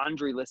have a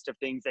laundry list of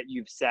things that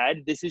you've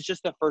said. This is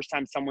just the first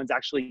time someone's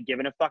actually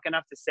given a fuck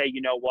enough to say, you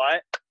know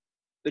what?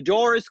 The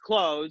door is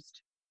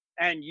closed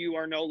and you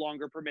are no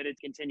longer permitted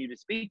to continue to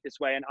speak this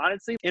way. And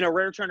honestly, in a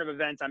rare turn of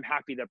events, I'm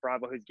happy that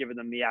Bravo has given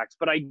them the axe.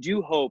 But I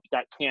do hope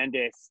that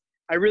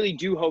I really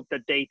do hope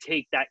that they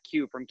take that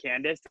cue from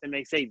Candace and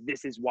they say,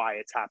 this is why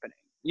it's happening.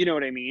 You know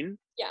what I mean?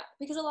 Yeah,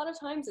 because a lot of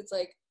times it's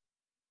like,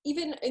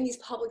 even in these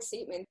public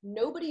statements,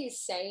 nobody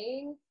is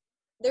saying,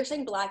 they're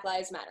saying Black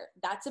Lives Matter.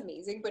 That's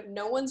amazing, but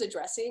no one's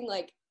addressing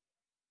like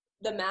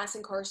the mass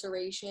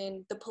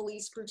incarceration, the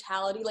police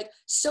brutality, like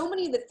so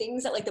many of the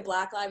things that like the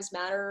Black Lives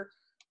Matter,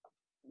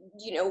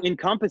 you know,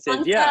 encompasses.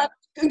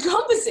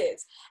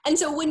 And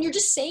so when you're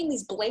just saying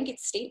these blanket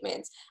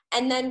statements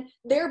and then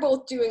they're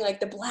both doing like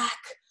the black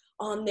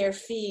on their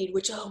feed,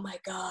 which, oh my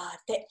God,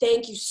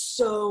 thank you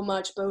so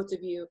much, both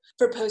of you,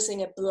 for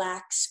posting a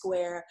black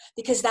square,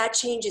 because that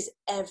changes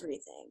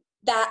everything.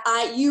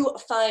 You're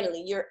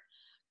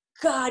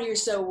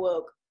so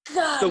woke.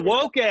 God. The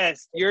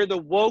wokest. You're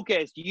the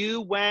wokest.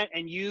 You went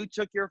and you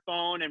took your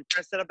phone and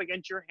pressed it up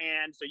against your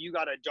hand. So you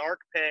got a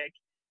dark pic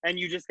and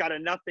you just got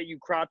enough that you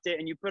cropped it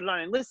and you put it on.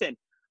 And listen,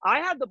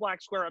 I had the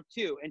black square up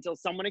too, until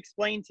someone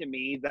explained to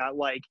me that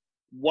like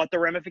what the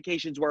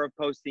ramifications were of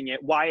posting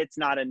it, why it's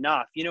not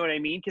enough. You know what I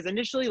mean? Because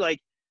initially, like,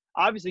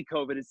 obviously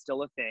COVID is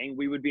still a thing.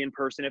 We would be in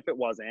person if it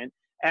wasn't.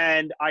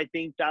 And I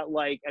think that,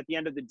 like, at the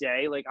end of the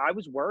day, like, I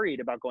was worried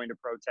about going to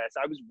protests.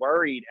 I was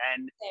worried.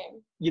 And,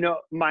 you know,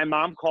 my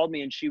mom called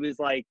me and she was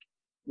like,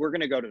 we're going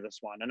to go to this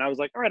one. And I was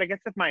like, all right, I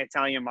guess if my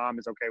Italian mom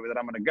is okay with it,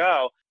 I'm going to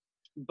go.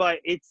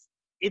 But it's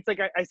like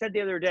I said the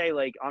other day,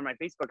 like, on my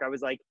Facebook, I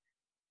was like,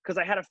 because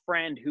I had a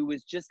friend who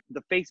was just,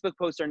 the Facebook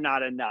posts are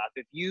not enough.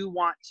 If you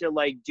want to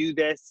like do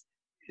this,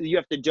 you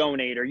have to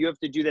donate or you have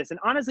to do this. And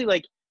honestly,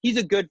 like, he's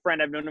a good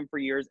friend. I've known him for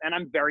years and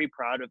I'm very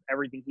proud of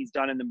everything he's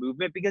done in the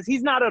movement, because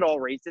he's not at all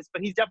racist,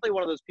 but he's definitely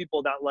one of those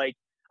people that, like,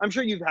 I'm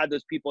sure you've had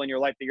those people in your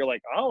life that you're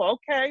like, oh,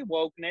 okay,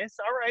 wokeness.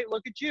 All right,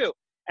 look at you.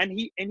 And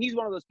he's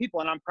one of those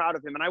people and I'm proud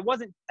of him. And I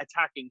wasn't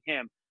attacking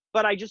him,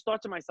 but I just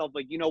thought to myself,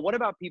 like, you know, what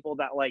about people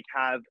that like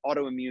have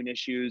autoimmune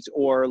issues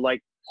or like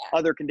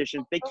other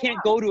conditions? They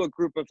can't go to a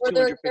group of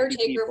 250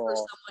 people. For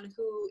someone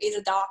who is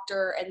a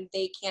doctor and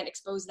they can't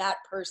expose that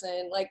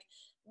person. Like,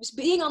 just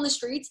being on the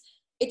streets,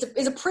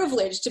 it's a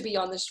privilege to be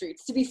on the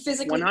streets, to be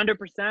physically 100% on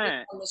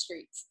the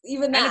streets.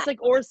 Even that. And it's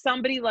like, or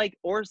somebody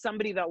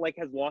that like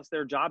has lost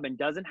their job and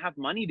doesn't have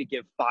money to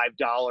give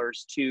 $5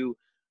 to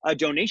a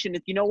donation.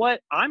 You know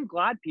what? I'm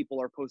glad people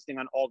are posting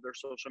on all of their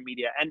social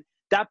media. And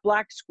that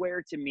black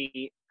square to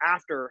me,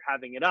 after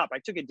having it up, I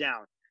took it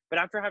down. But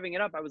after having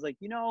it up, I was like,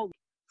 you know,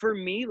 for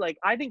me, like,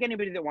 I think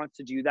anybody that wants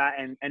to do that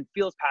and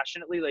feels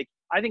passionately, like,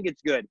 I think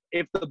it's good.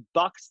 If the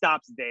buck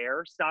stops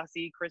there,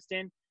 Stassi,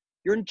 Kristen,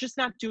 you're just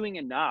not doing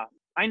enough.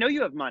 I know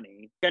you have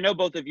money. I know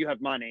both of you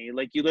have money.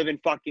 Like, you live in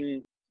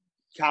fucking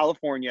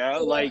California.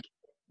 Like,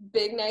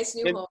 big, nice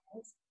new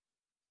homes.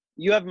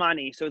 You have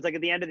money. So it's like,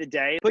 at the end of the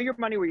day, put your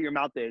money where your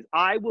mouth is.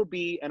 I will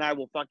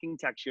fucking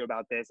text you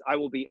about this. I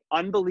will be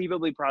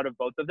unbelievably proud of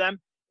both of them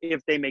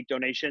if they make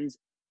donations,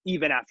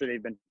 even after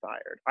they've been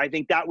fired. I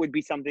think that would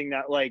be something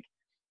that, like,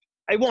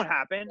 it won't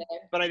happen,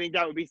 but I think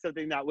that would be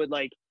something that would,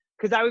 like,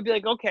 because I would be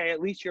like, okay, at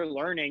least you're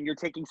learning. You're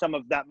taking some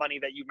of that money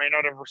that you may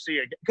not ever see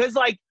again. Because,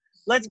 like,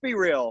 let's be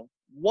real.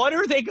 What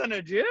are they going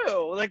to do?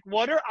 Like,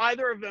 what are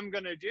either of them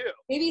going to do?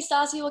 Maybe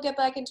Stassi will get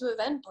back into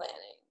event planning.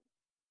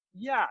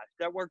 Yeah,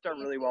 that worked out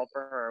really well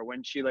for her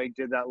when she, like,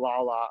 did that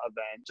La La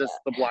event, just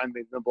the blind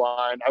leading the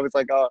blind. I was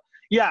like, oh,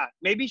 yeah,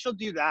 maybe she'll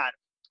do that.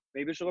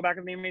 Maybe she'll go back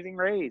in The Amazing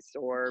Race,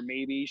 or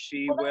maybe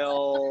she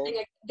will.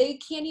 Like, they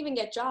can't even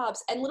get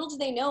jobs. And little do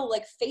they know,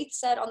 like Faith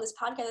said on this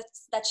podcast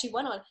that she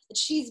went on, that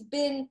she's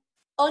been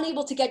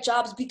unable to get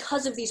jobs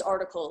because of these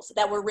articles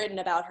that were written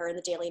about her in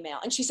the Daily Mail.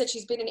 And she said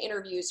she's been in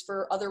interviews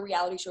for other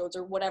reality shows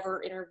or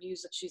whatever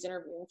interviews that she's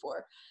interviewing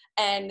for.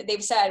 And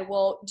they've said,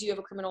 well, do you have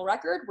a criminal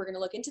record? We're going to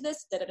look into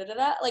this.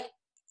 Like,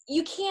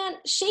 you can't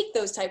shake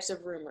those types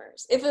of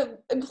rumors. If an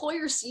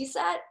employer sees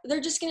that, they're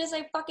just going to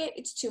say, fuck it,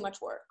 it's too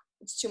much work.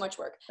 It's too much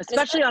work.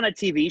 Especially on a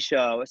TV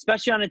show,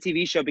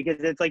 because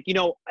it's like, you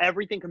know,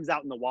 everything comes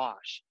out in the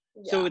wash.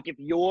 Yeah. So like, if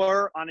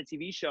you're on a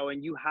TV show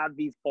and you have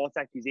these false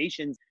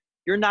accusations,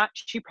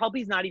 she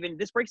probably is not even,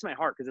 this breaks my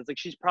heart, because it's like,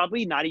 she's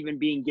probably not even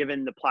being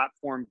given the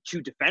platform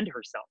to defend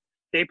herself.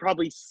 They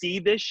probably see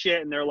this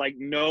shit and they're like,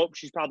 nope,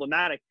 she's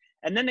problematic.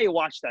 And then they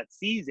watch that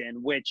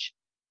season, which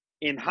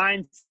in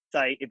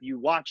hindsight, if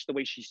you watch the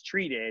way she's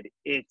treated,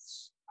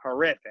 it's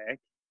horrific.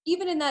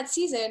 Even in that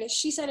season,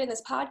 she said in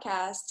this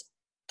podcast,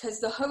 because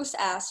the host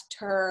asked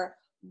her,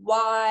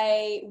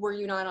 why were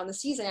you not on the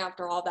season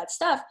after all that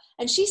stuff?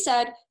 And she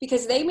said,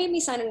 because they made me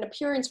sign an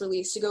appearance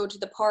release to go to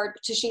to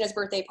Scheana's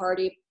birthday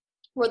party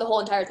where the whole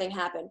entire thing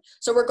happened.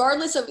 So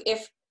regardless,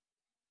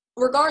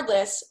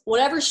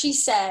 whatever she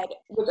said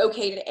was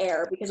okay to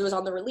air because it was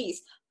on the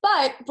release.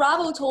 But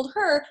Bravo told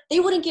her they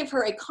wouldn't give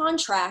her a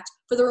contract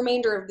for the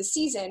remainder of the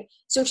season.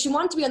 So if she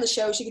wanted to be on the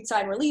show, she could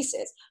sign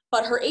releases.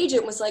 But her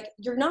agent was like,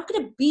 you're not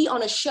going to be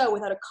on a show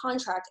without a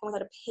contract and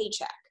without a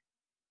paycheck.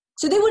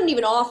 So they wouldn't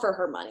even offer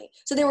her money.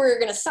 So they were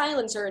going to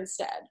silence her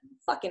instead.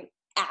 Fucking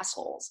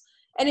assholes.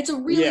 And it's a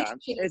really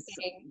shitty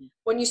thing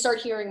when you start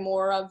hearing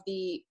more of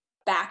the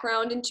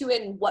background into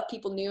it and what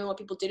people knew and what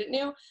people didn't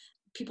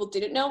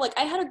know. Like,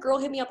 I had a girl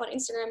hit me up on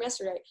Instagram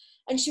yesterday,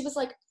 and she was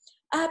like,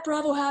 at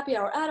Bravo Happy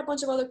Hour, at a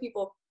bunch of other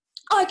people,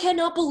 I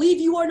cannot believe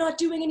you are not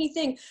doing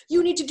anything.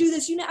 You need to do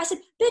this. I said,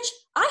 bitch,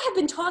 I have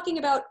been talking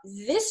about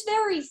this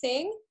very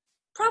thing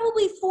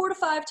probably 4 to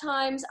 5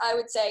 times, I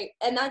would say,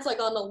 and that's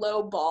like on the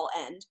low ball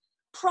end.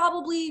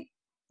 Probably,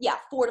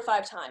 4 to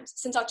 5 times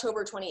since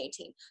October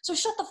 2018. So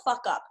shut the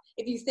fuck up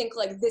if you think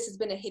like this has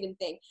been a hidden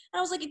thing. And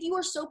I was like, if you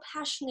are so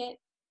passionate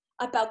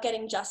about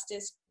getting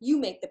justice, you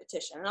make the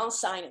petition and I'll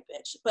sign it,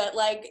 bitch. But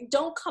like,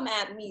 don't come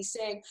at me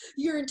saying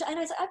you're and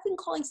I said, I've been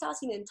calling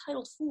Stassi an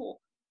entitled fool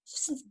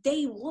since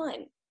day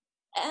one.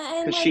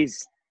 And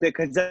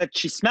because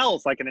she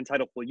smells like an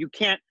entitled fool.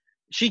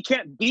 She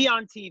can't be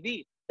on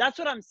TV. That's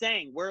what I'm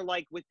saying. Where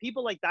like with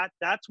people like that,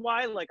 that's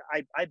why like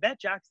I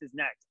bet Jax is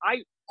next.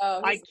 I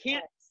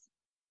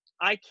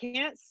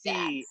can't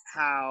see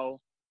how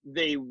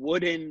they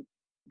wouldn't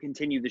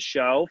continue the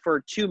show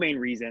for 2 main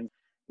reasons.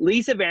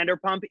 Lisa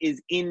Vanderpump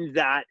is in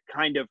that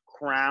kind of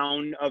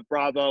crown of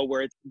Bravo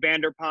where it's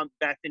Vanderpump,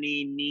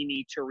 Bethany,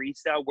 Nene,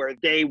 Teresa, where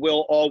they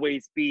will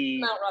always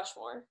be Mount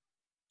Rushmore.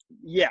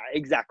 Yeah,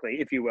 exactly,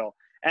 if you will.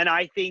 And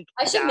I think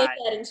I should make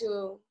that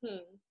into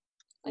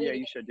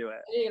you should do it.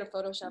 I need to get a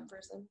Photoshop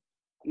person.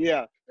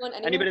 Yeah.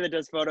 Anybody that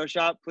does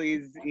Photoshop,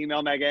 please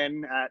email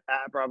Megan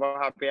at Bravo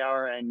Happy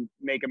Hour and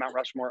make a Mount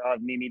Rushmore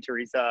of Nene,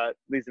 Teresa,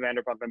 Lisa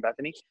Vanderpump, and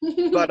Bethany.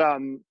 But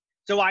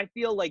so I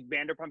feel like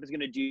Vanderpump is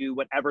going to do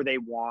whatever they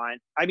want.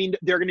 I mean,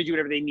 they're going to do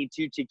whatever they need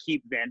to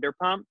keep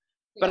Vanderpump.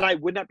 But I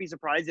would not be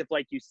surprised if,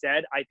 like you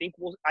said, I think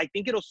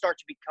it'll start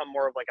to become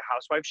more of like a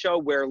housewife show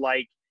where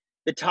like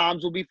the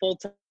Toms will be full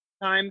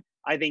time.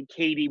 I think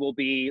Katie will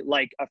be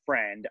like a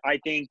friend. I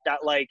think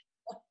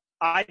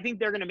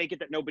they're going to make it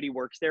that nobody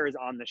works there is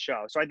on the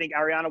show. So I think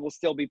Ariana will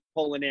still be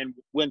pulling in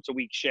once a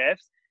week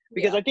shifts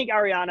because I think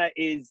Ariana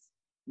is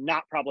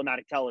not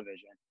problematic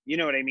television. You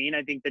know what I mean?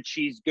 I think that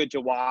she's good to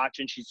watch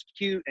and she's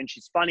cute and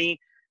she's funny.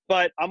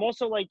 But I'm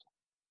also like,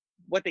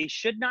 what they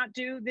should not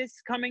do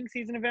this coming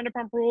season of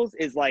Vanderpump Rules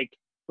is like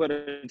put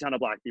a ton of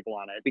black people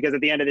on it because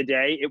at the end of the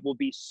day, it will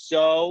be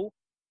so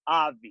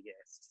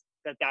obvious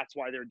that that's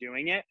why they're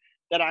doing it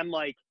that I'm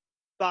like,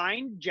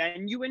 find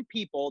genuine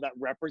people that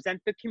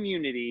represent the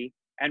community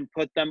and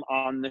put them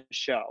on the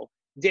show.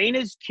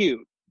 Dana's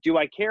cute. Do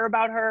I care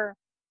about her?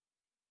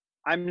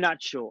 I'm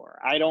not sure.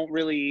 I don't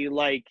really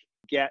like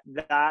get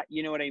that.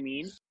 You know what I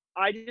mean?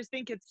 I just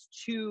think it's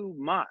too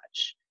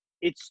much.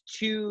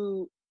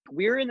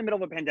 We're in the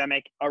middle of a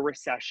pandemic, a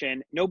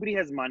recession. Nobody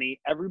has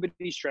money.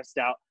 Everybody's stressed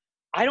out.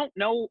 I don't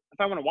know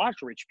if I want to watch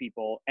rich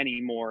people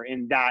anymore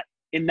in that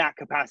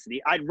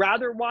capacity. I'd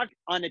rather watch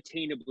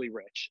unattainably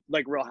rich,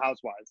 like Real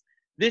Housewives.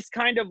 This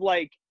kind of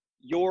like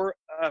you're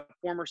a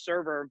former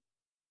server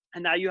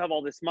and now you have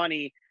all this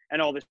money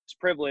and all this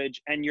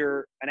privilege and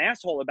you're an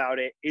asshole about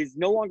it is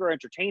no longer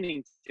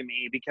entertaining to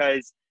me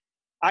because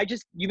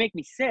you make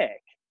me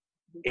sick.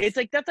 It's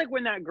like, that's like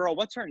when that girl,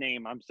 what's her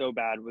name? I'm so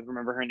bad with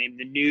remember her name.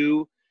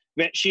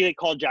 She like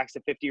called Jax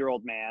a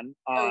 50-year-old man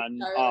on,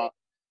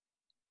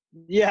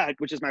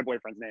 which is my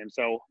boyfriend's name.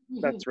 So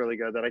that's really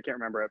good that I can't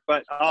remember it.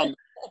 But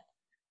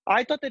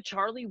I thought that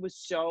Charlie was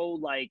so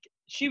like,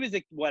 she was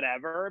like,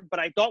 whatever. But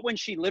I thought when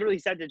she literally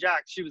said to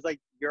Jax, she was like,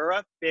 you're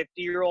a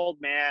 50-year-old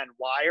man.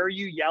 Why are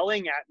you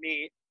yelling at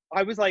me?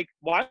 I was like,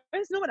 why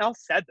has no one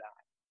else said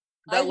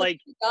that? I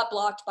got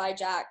blocked by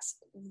Jax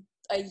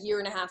a year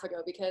and a half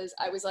ago because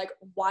I was like,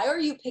 why are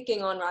you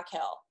picking on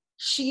Raquel?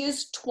 She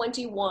is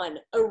 21,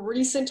 a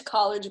recent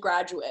college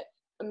graduate.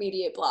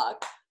 Immediate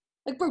block.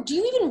 Like, bro, do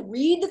you even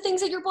read the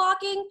things that you're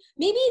blocking?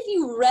 Maybe if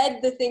you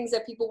read the things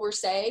that people were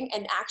saying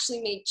and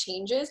actually made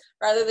changes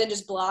rather than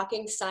just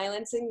blocking,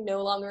 silencing,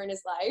 no longer in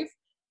his life.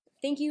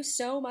 Thank you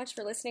so much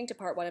for listening to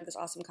part 1 of this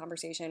awesome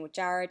conversation with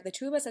Jared. The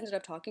two of us ended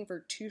up talking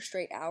for 2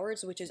 straight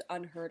hours, which is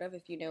unheard of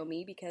if you know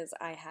me because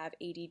I have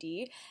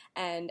ADD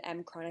and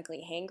am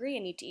chronically hangry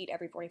and need to eat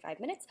every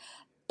 45 minutes.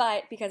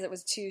 But because it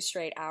was 2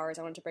 straight hours,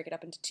 I wanted to break it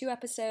up into 2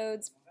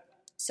 episodes.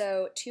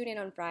 So tune in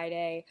on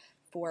Friday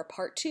for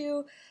part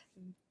 2.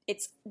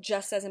 It's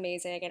just as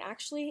amazing and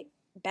actually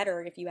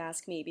better if you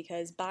ask me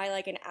because by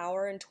like an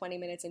hour and 20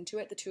 minutes into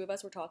it, the two of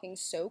us were talking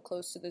so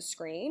close to the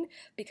screen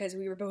because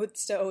we were both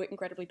so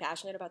incredibly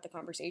passionate about the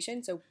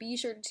conversation. So be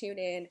sure to tune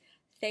in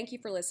thank you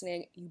for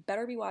listening. You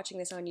better be watching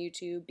this on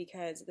YouTube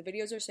because the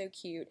videos are so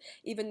cute,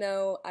 even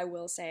though I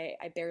will say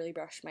I barely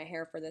brushed my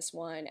hair for this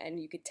one, and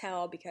you could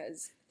tell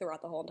because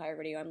throughout the whole entire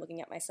video I'm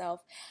looking at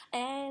myself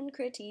and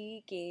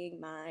critiquing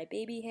my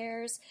baby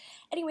hairs.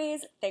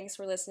 Anyways, thanks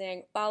for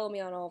listening. Follow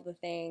me on all of the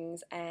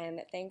things,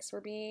 and thanks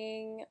for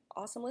being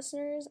awesome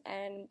listeners,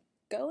 and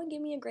go and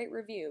give me a great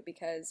review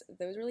because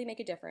those really make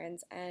a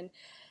difference, and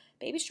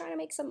baby's trying to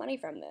make some money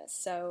from this.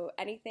 So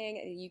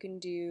anything you can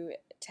do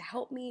to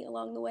help me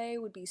along the way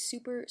would be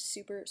super,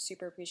 super,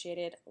 super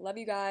appreciated. Love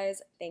you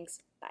guys. Thanks.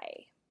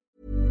 Bye.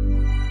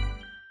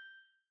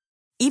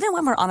 Even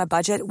when we're on a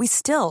budget, we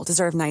still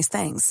deserve nice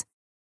things.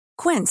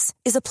 Quince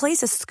is a place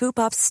to scoop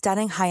up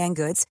stunning high-end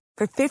goods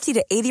for 50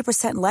 to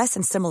 80% less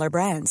than similar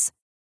brands.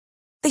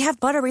 They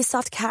have buttery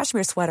soft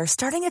cashmere sweaters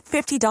starting at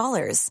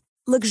 $50,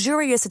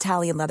 luxurious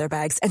Italian leather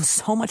bags, and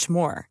so much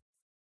more.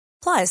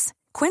 Plus,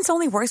 Quince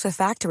only works with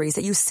factories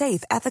that use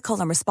safe, ethical,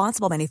 and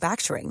responsible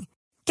manufacturing.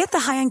 Get the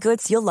high-end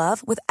goods you'll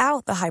love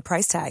without the high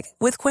price tag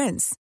with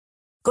Quince.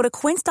 Go to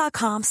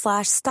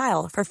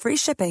quince.com/style for free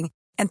shipping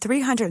and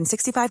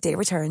 365-day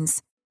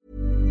returns.